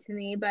crazy to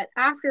me, but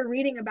after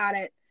reading about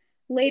it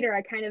later,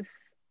 I kind of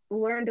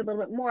learned a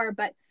little bit more.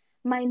 But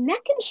my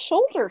neck and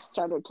shoulders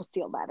started to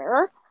feel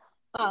better.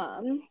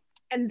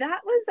 And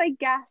that was, I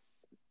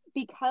guess,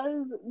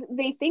 because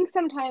they think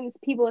sometimes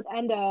people with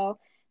endo,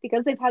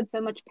 because they've had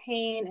so much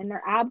pain in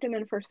their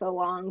abdomen for so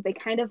long, they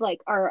kind of like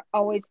are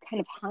always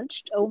kind of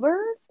hunched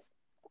over,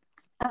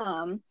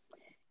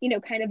 you know,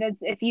 kind of as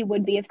if you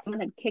would be if someone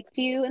had kicked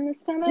you in the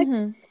stomach.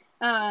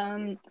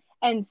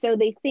 And so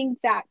they think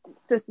that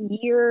just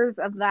years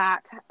of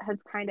that has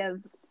kind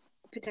of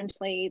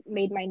potentially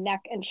made my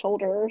neck and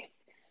shoulders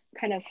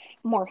kind of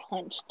more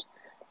hunched.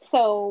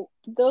 So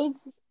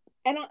those,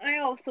 and I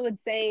also would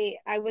say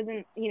I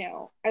wasn't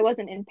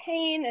in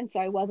pain, and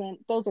so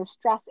those are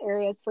stress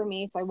areas for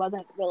me, so I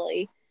wasn't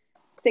really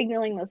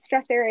signaling those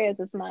stress areas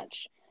as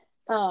much.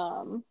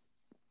 And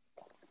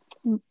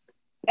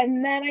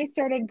then I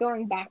started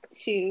going back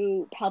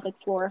to pelvic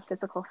floor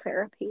physical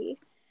therapy.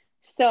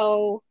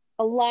 So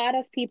a lot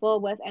of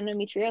people with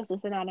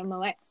endometriosis and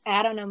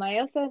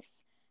adenomyosis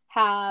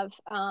have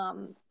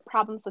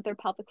problems with their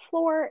pelvic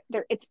floor.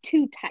 It's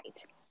too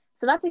tight.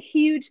 So that's a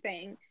huge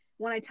thing.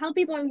 When I tell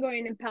people I'm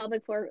going to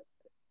pelvic floor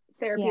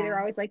therapy, they're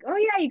always like, oh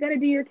yeah, you got to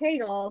do your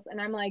Kegels. And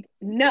I'm like,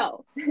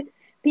 no.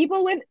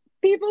 People with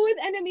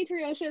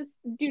endometriosis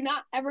do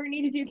not ever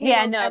need to do Kegels.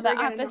 Yeah, no, the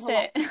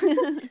opposite.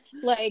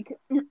 Like,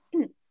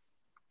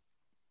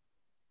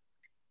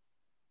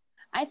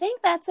 I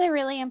think that's a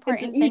really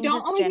important You thing don't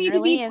just always need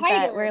to be generally, is that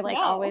tighter. we're like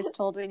No. always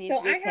told we need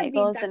So to do I had the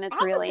Kegels, exact and it's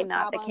really opposite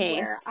not the problem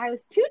where case. I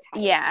was too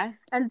tight. Yeah.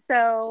 And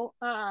so,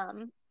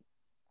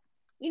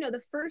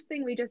 the first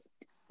thing we just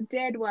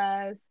did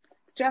was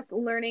just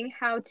learning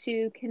how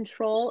to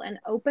control and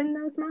open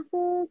those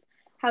muscles,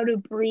 how to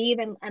breathe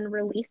and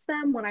release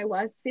them when I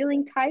was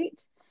feeling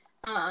tight.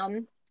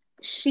 Um,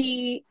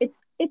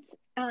 it's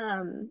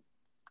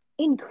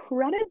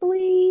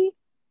incredibly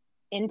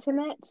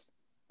intimate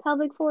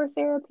pelvic floor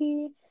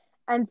therapy.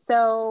 And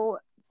so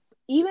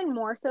even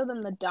more so than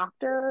the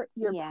doctor,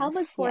 your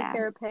pelvic Yes. floor Yeah.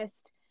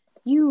 therapist,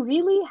 you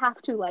really have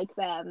to like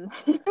them.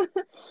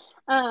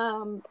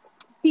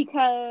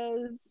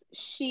 Because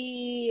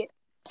she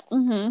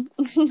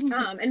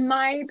and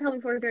my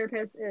pelvic floor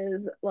therapist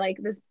is like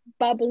this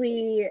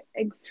bubbly,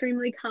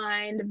 extremely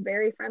kind,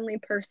 very friendly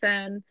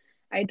person.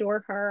 I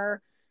adore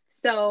her.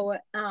 So,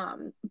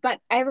 but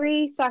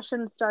every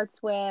session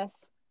starts with,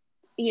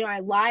 I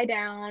lie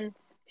down.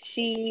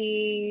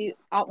 She,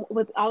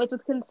 with always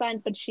with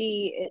consent, but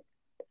she,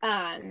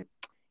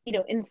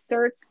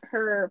 inserts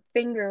her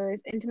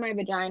fingers into my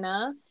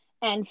vagina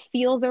and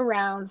feels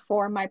around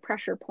for my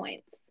pressure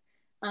points.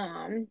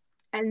 And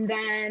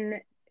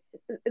then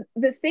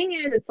the thing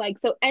is, it's like,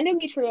 so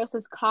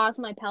endometriosis caused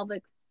my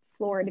pelvic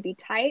floor to be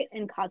tight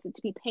and cause it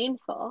to be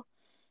painful.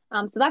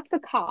 So that's the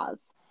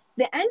cause.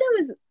 The endo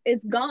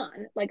is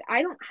gone. Like,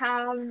 I don't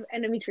have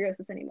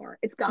endometriosis anymore.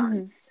 It's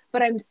gone.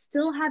 But I'm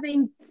still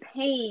having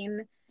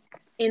pain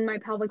in my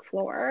pelvic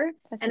floor.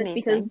 That's and amazing.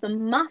 It's because the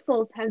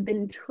muscles have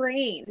been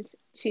trained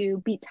to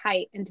be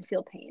tight and to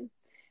feel pain.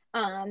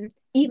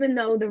 Even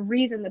though the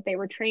reason that they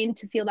were trained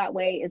to feel that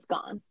way is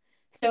gone.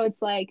 So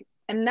it's like,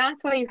 and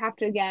that's why you have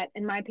to get,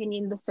 in my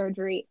opinion, the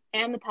surgery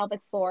and the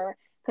pelvic floor,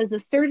 because the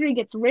surgery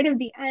gets rid of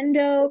the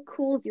endo,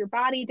 cools your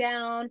body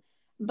down,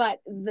 but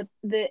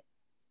the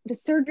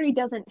surgery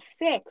doesn't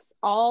fix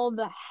all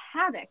the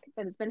havoc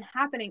that has been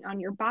happening on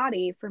your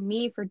body for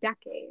me for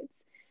decades.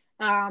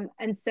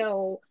 And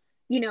so,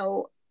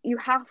 you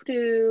have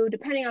to,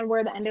 depending on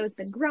where the endo has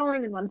been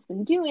growing and what it's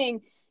been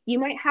doing, you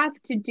might have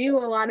to do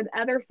a lot of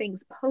other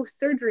things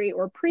post-surgery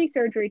or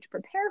pre-surgery to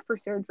prepare for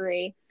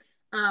surgery,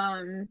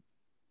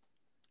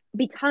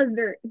 because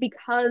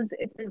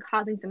it's been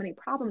causing so many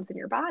problems in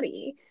your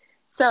body.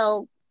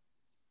 So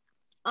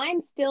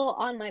I'm still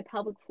on my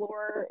pelvic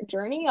floor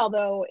journey,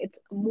 although it's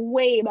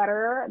way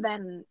better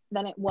than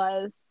it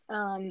was,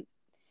 when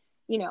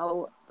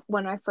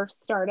I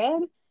first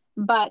started.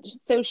 But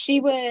so she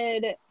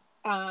would,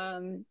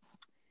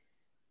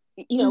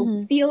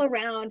 feel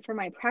around for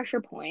my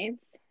pressure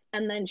points,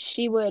 and then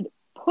she would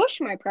push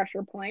my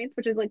pressure points,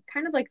 which is like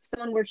kind of like if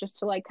someone were just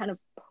to like kind of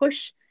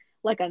push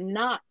like a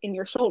knot in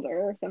your shoulder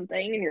or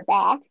something in your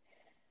back.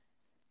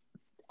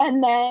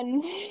 And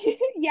then,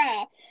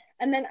 yeah.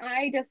 And then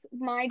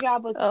my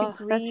job was to That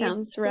breathe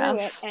sounds through it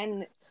rough.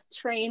 and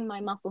train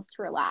my muscles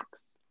to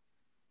relax.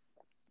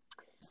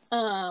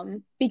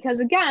 Because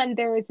again,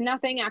 there was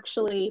nothing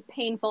actually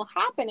painful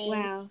happening.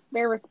 Wow.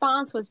 Their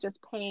response was just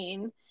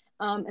pain.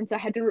 And so I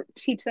had to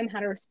teach them how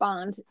to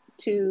respond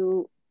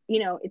to,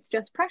 it's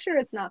just pressure,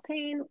 it's not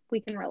pain,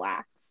 we can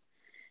relax.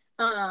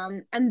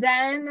 And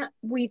then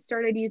we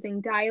started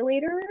using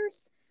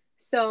dilators.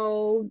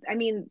 So, I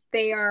mean,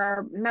 they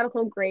are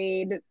medical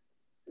grade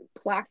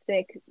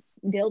plastic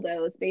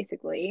dildos,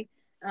 basically.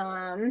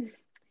 And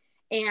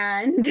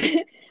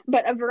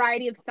but a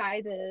variety of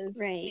sizes.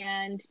 Right.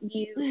 And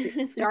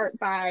you start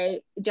by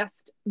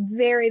just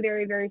very,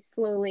 very, very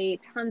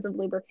slowly, tons of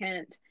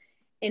lubricant,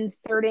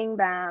 inserting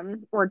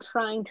them or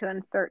trying to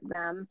insert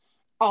them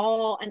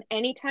all. And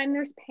anytime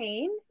there's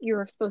pain,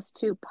 you're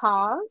supposed to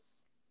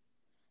pause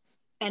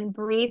and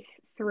breathe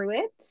through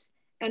it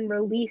and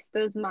release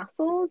those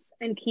muscles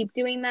and keep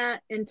doing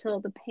that until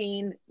the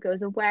pain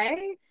goes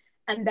away,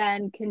 and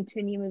then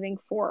continue moving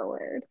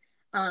forward.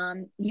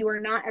 You are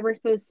not ever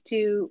supposed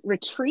to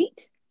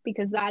retreat,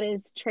 because that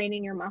is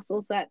training your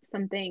muscles that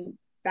something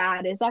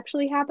bad is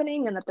actually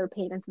happening and that their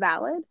pain is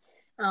valid.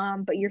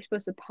 But you're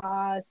supposed to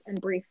pause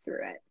and breathe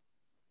through it.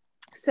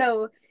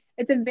 So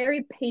it's a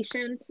very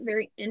patient,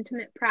 very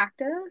intimate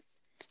practice.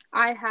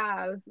 I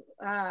have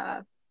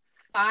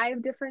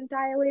 5 different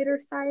dilator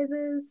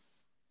sizes,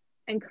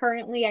 and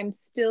currently I'm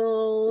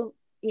still,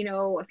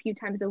 a few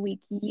times a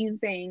week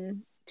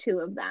using 2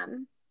 of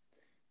them.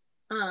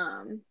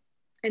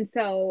 And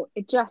so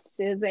it just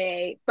is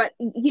but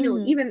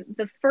even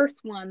the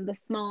first one, the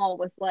small,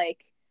 was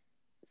like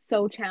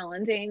so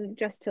challenging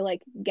just to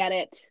like get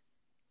it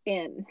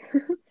in.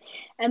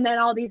 And then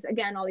all these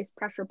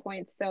pressure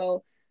points.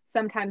 So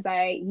sometimes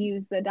I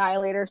use the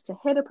dilators to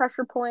hit a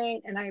pressure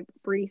point and I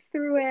breathe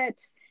through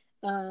it.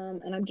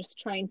 And I'm just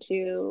trying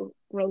to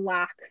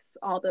relax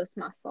all those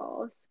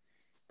muscles.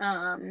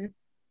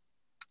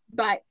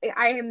 But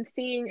I am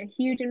seeing a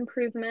huge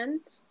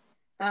improvement.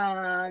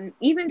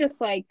 Even just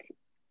like,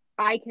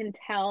 I can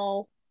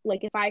tell,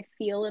 like if I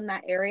feel in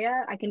that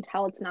area, I can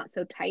tell it's not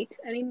so tight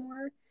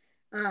anymore.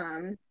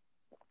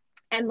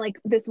 And like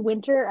this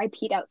winter I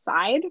peed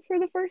outside for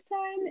the first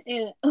time,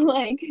 and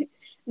like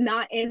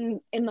not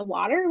in the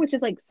water, which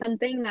is like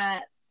something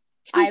that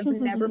I've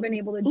never been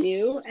able to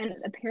do. And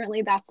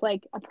apparently that's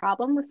like a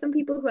problem with some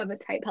people who have a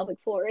tight pelvic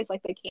floor, is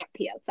like they can't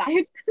pee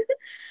outside.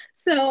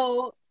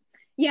 So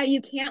yeah,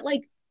 you can't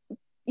like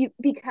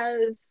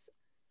because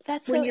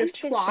That's when so you're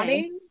interesting.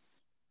 squatting,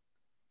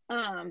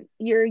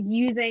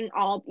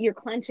 you're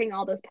clenching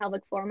all those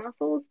pelvic floor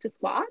muscles to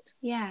squat.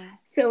 Yeah,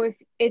 So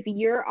if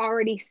you're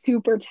already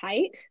super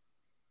tight,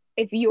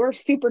 if you're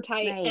super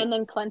tight right. and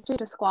then clenching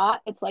to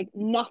squat, it's like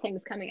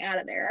nothing's coming out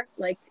of there.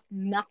 Like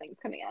nothing's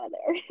coming out of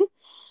there.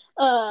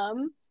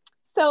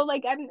 So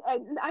like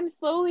I'm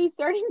slowly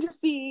starting to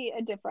see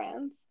a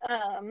difference.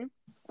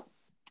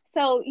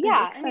 So That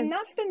yeah, makes I mean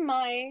that's sense. been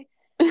my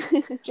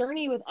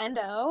journey with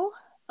endo.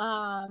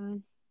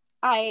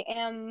 I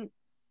am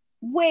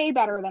way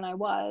better than I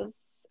was.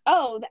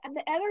 Oh,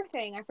 the other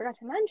thing I forgot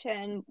to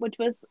mention, which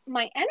was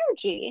my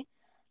energy.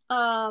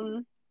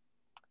 Um,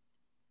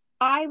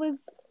 I was,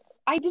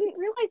 I didn't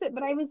realize it,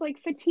 but I was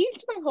like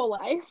fatigued my whole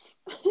life.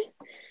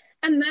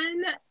 And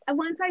then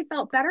once I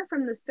felt better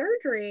from the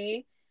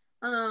surgery,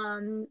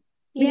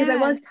 because I Yeah,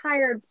 was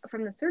tired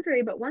from the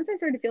surgery, but once I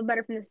started to feel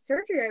better from the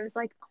surgery, I was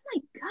like, oh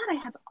my God,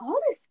 I have all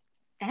this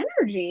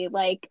energy.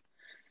 Like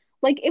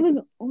it was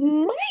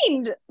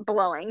mind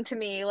blowing to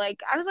me.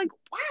 Like I was like,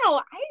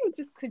 wow, I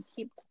just could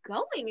keep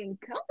going and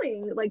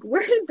going. Like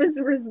where did this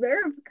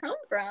reserve come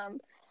from?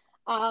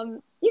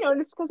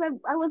 Just because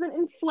I wasn't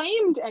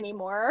inflamed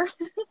anymore.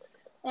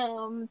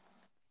 um,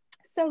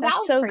 so that that's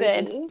was so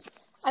good. crazy.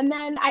 And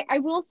then I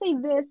will say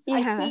this,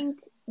 I Yeah. think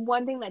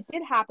one thing that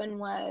did happen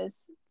was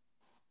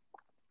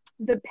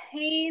the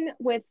pain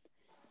with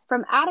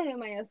from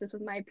adenomyosis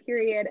with my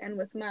period and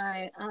with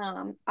my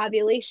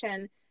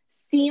ovulation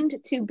seemed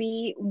to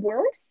be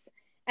worse.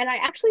 And I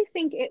actually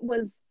think it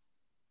was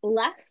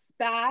less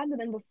bad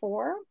than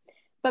before.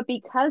 But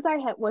because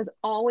was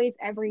always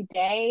every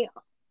day,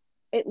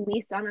 at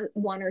least on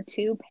one or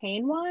two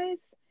pain wise,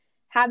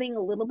 having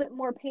a little bit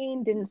more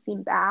pain didn't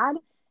seem bad.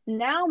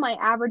 Now, my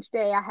average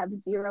day, I have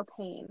zero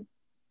pain.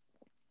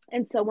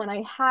 And so when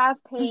I have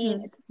pain,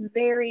 Hmm. it's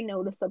very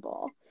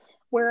noticeable.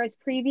 Whereas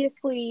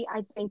previously,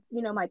 I think,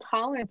 my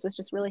tolerance was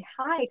just really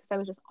high because I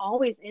was just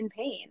always in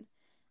pain.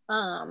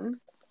 Um,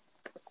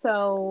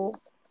 so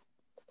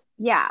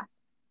yeah,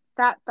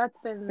 that's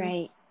been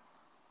Right.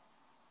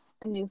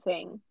 a new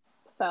thing.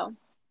 So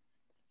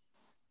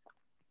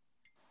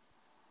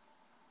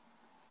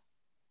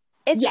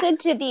It's yeah, good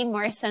to be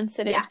more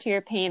sensitive yeah, to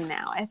your pain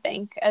now, I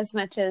think, as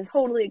much as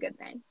totally a good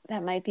thing.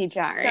 that might be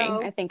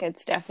jarring. I So think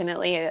it's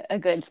definitely a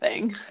good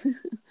thing.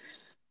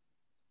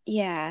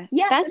 Yeah,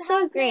 yes, it that's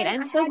so has great. been.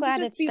 I'm I so had to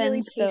glad just it's be been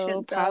really so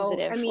patient though.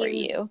 positive I for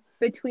mean, you.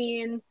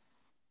 between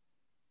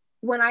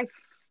when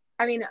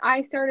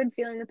I started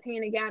feeling the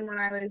pain again when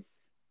I was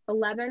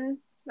 11.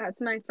 That's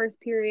my first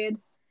period,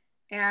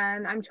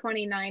 and I'm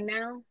 29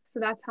 now, so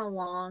that's how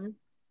long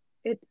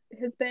it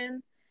has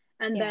been.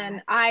 And then Yeah,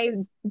 I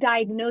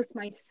diagnosed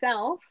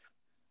myself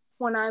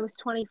when I was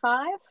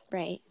 25,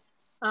 right.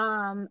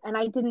 and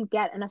I didn't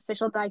get an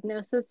official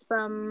diagnosis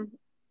from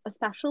a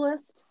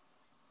specialist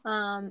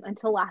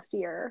until last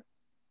year.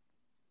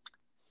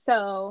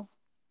 So,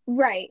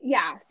 right,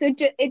 yeah. So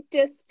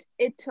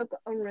it took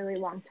a really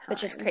long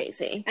Which is time.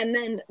 crazy. And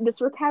then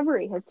this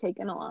recovery has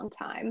taken a long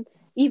time.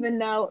 Even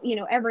though,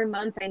 every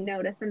month I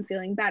notice I'm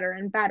feeling better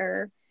and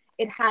better,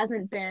 it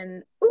hasn't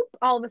been, oop,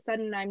 all of a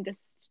sudden I'm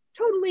just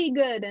totally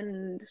good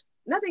and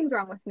nothing's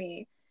wrong with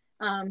me.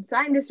 So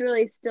I'm just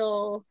really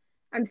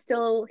I'm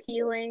still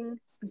healing.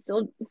 I'm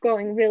still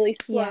going really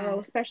slow, Yeah,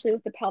 especially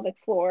with the pelvic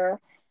floor.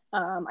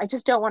 I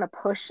just don't want to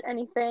push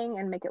anything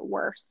and make it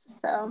worse.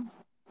 So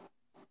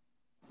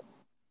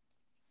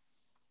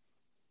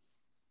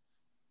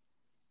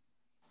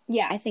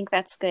yeah, I think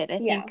that's good. I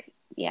yeah, think,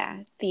 yeah,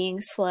 being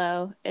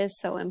slow is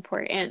so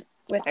important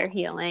with our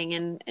healing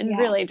and yeah.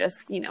 really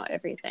just,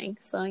 everything,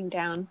 slowing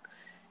down,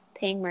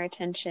 paying more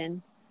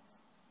attention.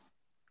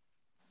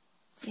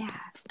 Yeah.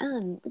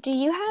 Do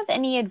you have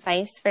any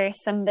advice for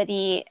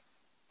somebody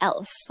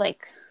else,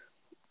 like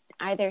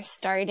either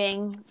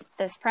starting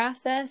this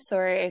process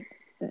or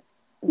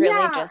really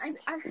Yeah,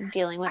 just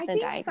dealing with I the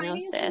think finding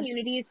a diagnosis?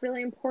 community is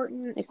really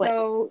important. Like, what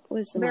So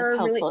was the there most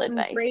are really helpful some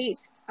great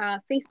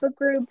advice? Facebook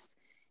groups.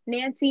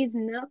 Nancy's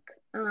Nook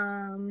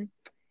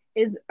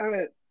is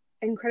a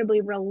incredibly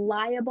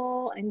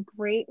reliable and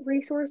great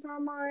resource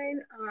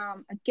online.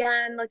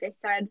 Again, like I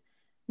said,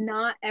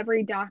 not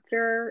every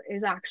doctor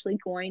is actually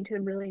going to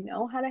really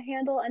know how to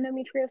handle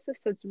endometriosis,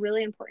 so it's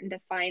really important to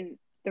find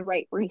the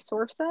right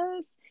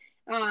resources.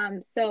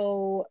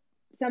 So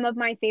some of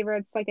my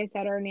favorites, like I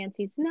said, are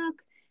Nancy's Nook.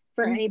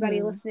 For anybody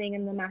Mm-hmm. listening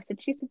in the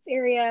Massachusetts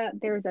area,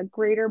 there's a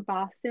Greater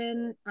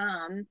Boston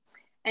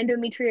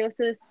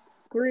endometriosis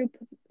group,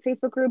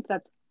 Facebook group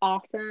that's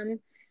awesome.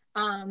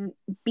 Um,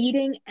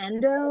 Beating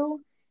Endo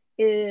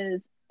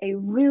is a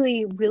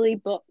really,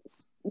 really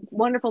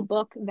wonderful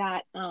book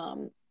that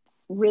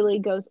really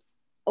goes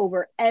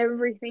over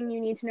everything you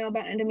need to know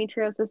about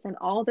endometriosis and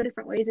all the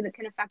different ways that it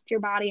can affect your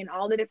body and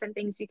all the different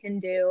things you can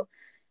do,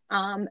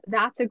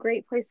 that's a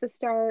great place to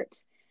start.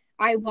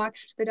 I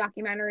watched the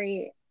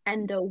documentary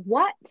Endo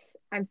What.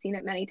 I've seen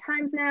it many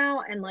times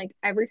now, and like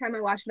every time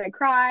I watch it, I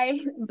cry.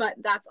 But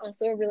that's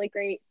also a really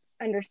great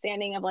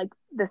understanding of like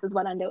this is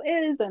what endo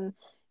is, and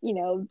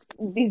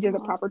these are the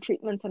proper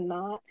treatments and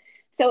not.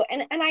 So,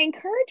 and I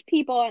encourage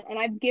people, and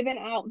I've given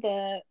out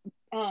the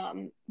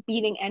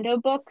Beating Endo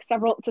book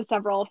to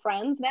several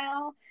friends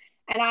now,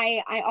 and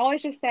I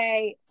always just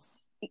say,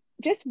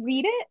 just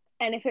read it,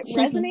 and if it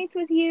resonates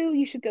with you,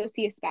 you should go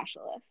see a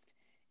specialist.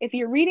 If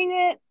you're reading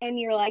it and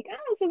you're like, oh,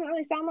 this doesn't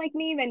really sound like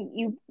me,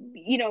 then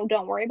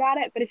don't worry about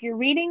it. But if you're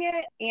reading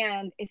it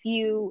and if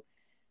you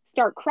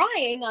start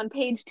crying on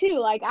page 2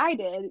 like I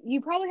did,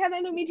 you probably have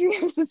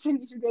endometriosis and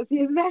you should go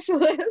see a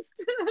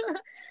specialist.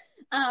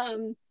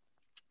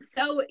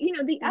 So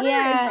the other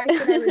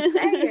advice that I would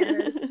say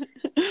is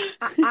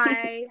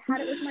I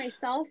had it with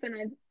myself, and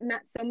I've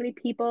met so many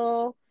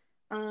people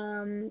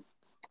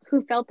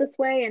who felt this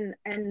way,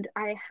 and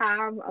I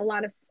have a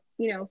lot of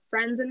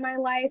friends in my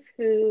life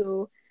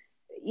who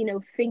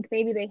think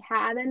maybe they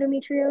had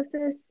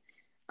endometriosis.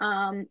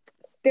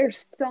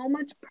 There's so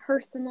much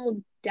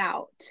personal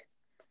doubt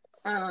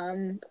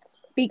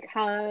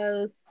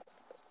because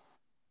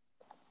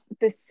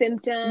the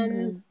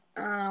symptoms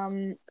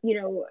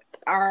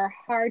are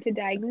hard to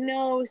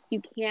diagnose.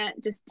 You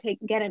can't just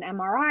get an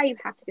MRI, you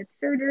have to get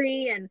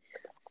surgery, and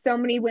so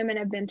many women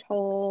have been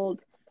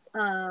told,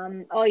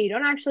 oh, you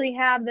don't actually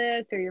have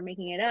this, or you're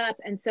making it up.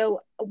 And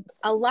so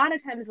a lot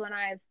of times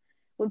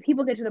when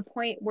people get to the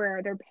point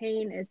where their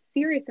pain is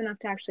serious enough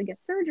to actually get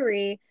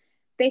surgery,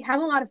 they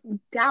have a lot of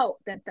doubt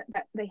that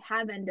they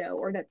have endo,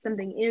 or that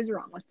something is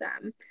wrong with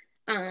them.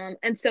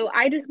 And so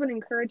I just would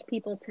encourage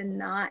people to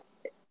not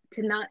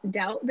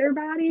doubt their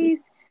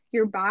bodies.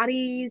 Your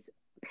body's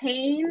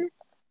pain,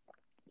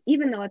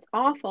 even though it's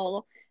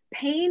awful,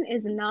 pain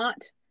is not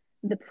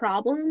the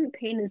problem.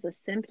 Pain is a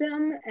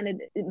symptom,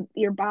 and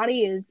your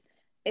body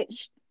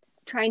it's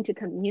trying to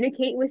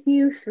communicate with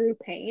you through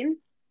pain.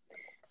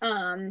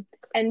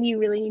 And you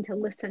really need to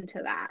listen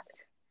to that.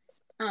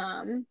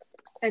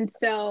 And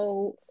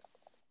so,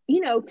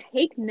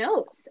 take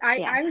notes.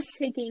 I was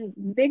taking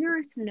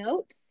vigorous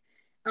notes,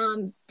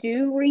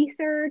 do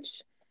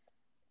research,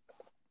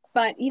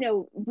 but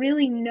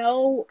really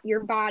know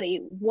your body.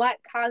 What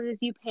causes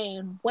you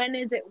pain? When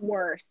is it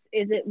worse?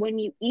 Is it when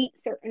you eat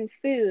certain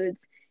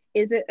foods?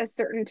 Is it a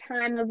certain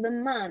time of the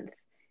month?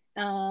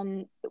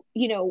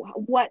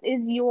 What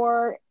is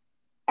your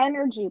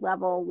energy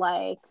level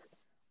like?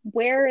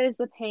 Where is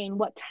the pain?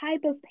 What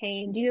type of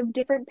pain? Do you have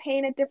different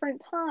pain at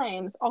different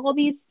times? All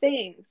these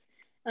things.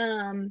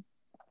 That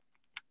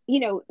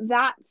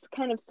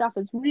kind of stuff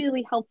is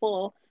really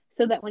helpful,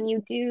 so that when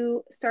you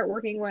do start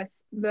working with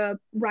the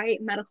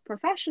right medical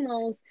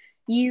professionals,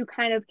 you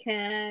kind of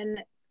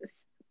can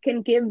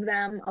give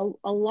them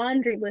a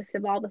laundry list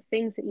of all the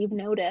things that you've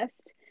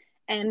noticed.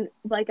 And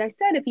like I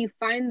said, if you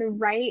find the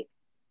right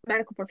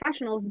medical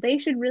professionals, they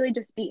should really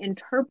just be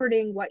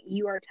interpreting what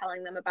you are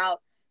telling them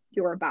about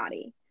your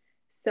body.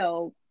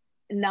 So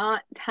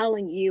not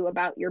telling you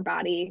about your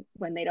body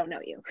when they don't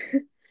know you.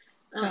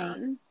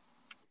 Right.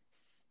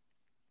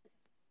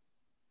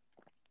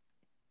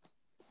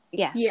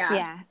 Yes.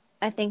 Yeah.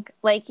 I think,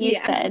 like you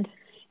said,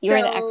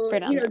 you're the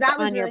expert on,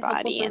 on your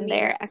body, and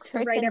they're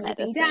experts write in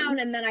everything medicine. down,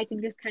 and then I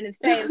can just kind of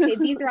say, okay,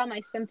 these are all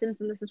my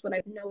symptoms, and this is what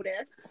I've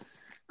noticed.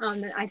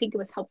 And I think it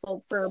was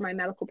helpful for my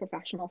medical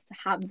professionals to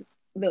have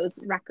those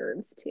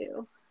records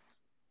too.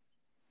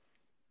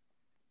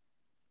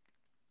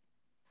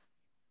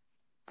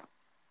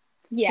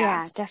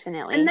 Yeah,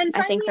 definitely. And then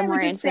I think the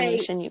more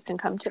information you can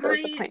come to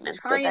those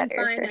appointments, the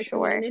better, for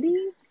sure.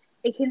 Community.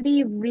 It can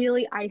be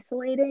really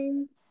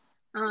isolating.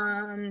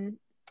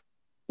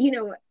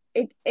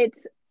 It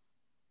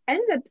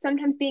ends up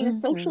sometimes being a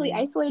socially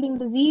isolating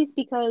disease,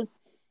 because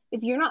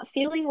if you're not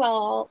feeling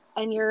well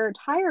and you're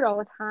tired all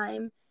the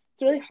time,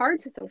 it's really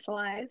hard to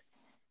socialize.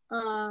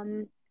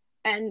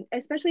 And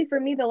especially for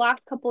me, the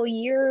last couple of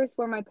years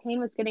where my pain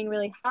was getting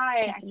really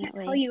high, definitely. I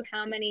can't tell you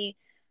how many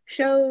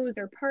shows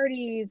or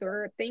parties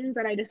or things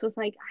that I just was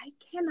like, I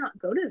cannot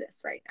go to this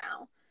right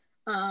now.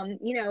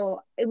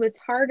 It was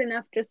hard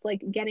enough just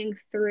like getting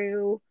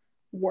through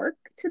work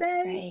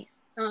today,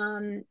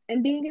 and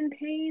being in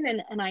pain,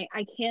 and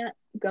I can't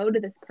go to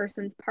this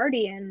person's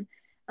party, and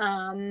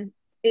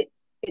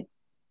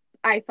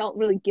I felt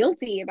really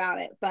guilty about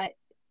it. But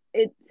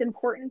it's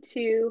important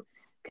to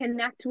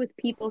connect with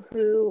people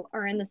who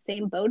are in the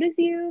same boat as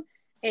you,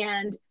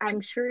 and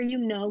I'm sure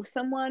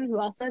someone who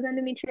also has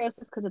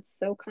endometriosis, because it's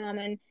so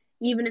common,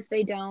 even if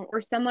they don't,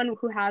 or someone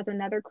who has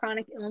another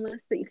chronic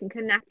illness that you can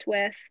connect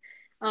with.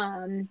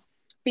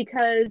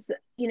 Because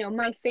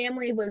my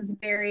family was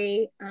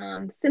very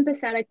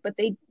sympathetic, but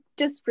they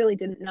just really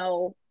didn't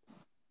know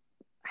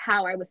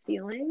how I was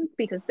feeling,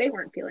 because they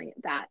weren't feeling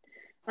that.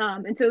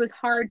 And so it was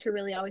hard to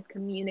really always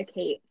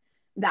communicate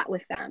that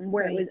with them,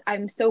 where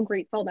I'm so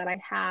grateful that I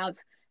have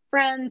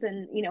friends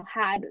and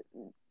had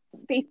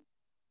face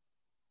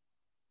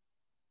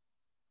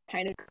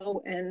trying to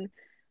go and,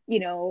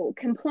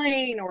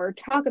 complain or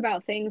talk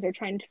about things or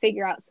trying to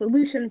figure out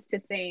solutions to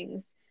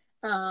things,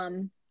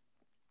 and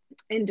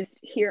just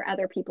hear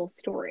other people's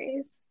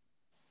stories.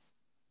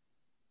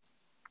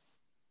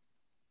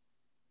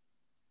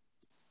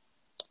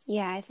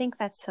 Yeah, I think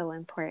that's so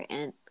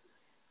important.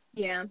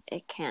 Yeah.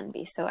 It can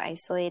be so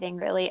isolating,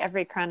 really,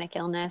 every chronic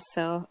illness.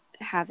 So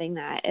having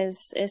that is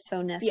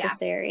so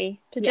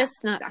necessary to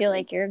just not feel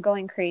like you're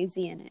going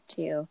crazy in it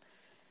too.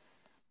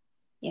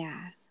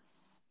 Yeah.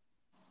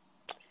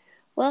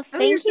 Well,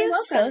 thank you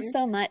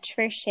so much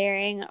for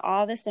sharing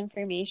all this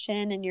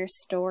information and your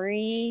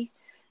story.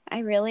 I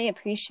really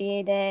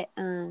appreciate it.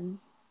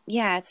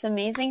 Yeah, it's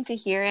amazing to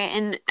hear it.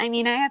 And I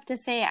mean, I have to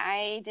say,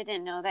 I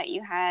didn't know that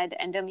you had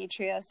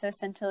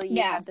endometriosis until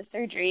you had the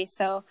surgery.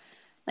 So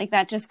like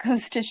that just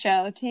goes to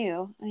show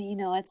too,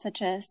 it's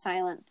such a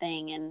silent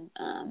thing. And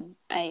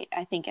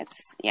I think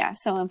it's,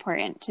 so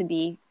important to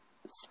be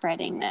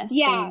spreading this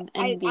and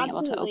being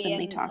able to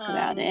openly talk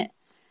about it.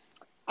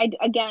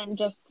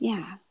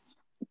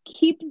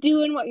 Keep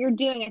doing what you're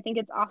doing. I think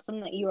it's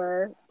awesome that you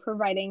are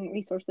providing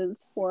resources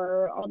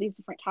for all these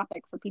different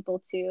topics for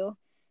people to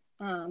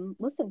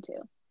listen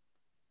to.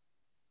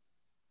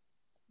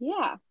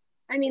 Yeah.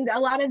 I mean, a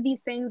lot of these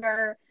things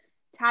are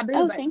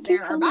taboo, but thank you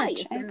so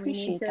much. I appreciate we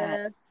need to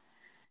that.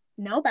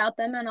 know about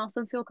them and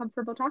also feel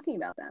comfortable talking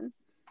about them.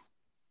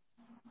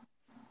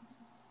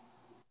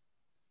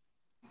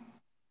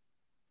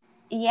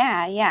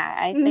 Yeah.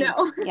 I think,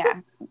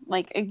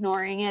 like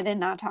ignoring it and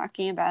not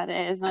talking about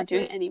it is not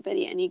doing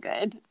anybody any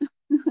good.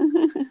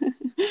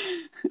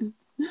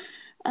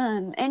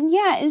 And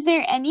is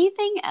there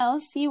anything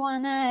else you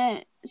want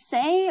to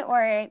say,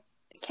 or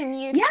can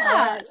you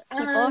tell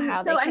people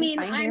how they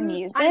can find your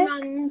music? I'm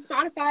on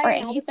Spotify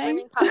and all the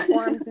streaming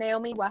platforms,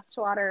 Naomi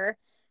Westwater.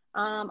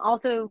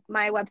 Also,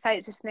 my website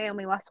is just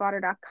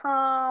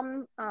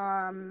naomiwestwater.com.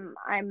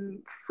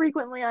 I'm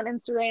frequently on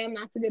Instagram.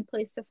 That's a good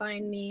place to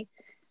find me.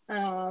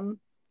 And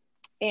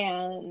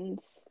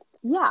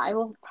I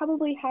will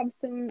probably have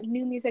some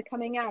new music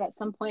coming out at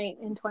some point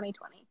in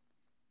 2020.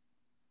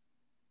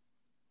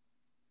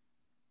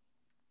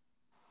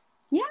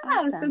 Yeah,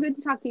 awesome. It was so good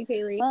to talk to you,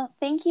 Kaylee. Well,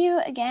 thank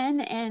you again,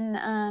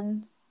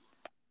 and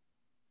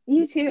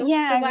you too.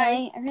 Yeah,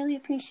 I really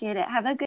appreciate it. Have a good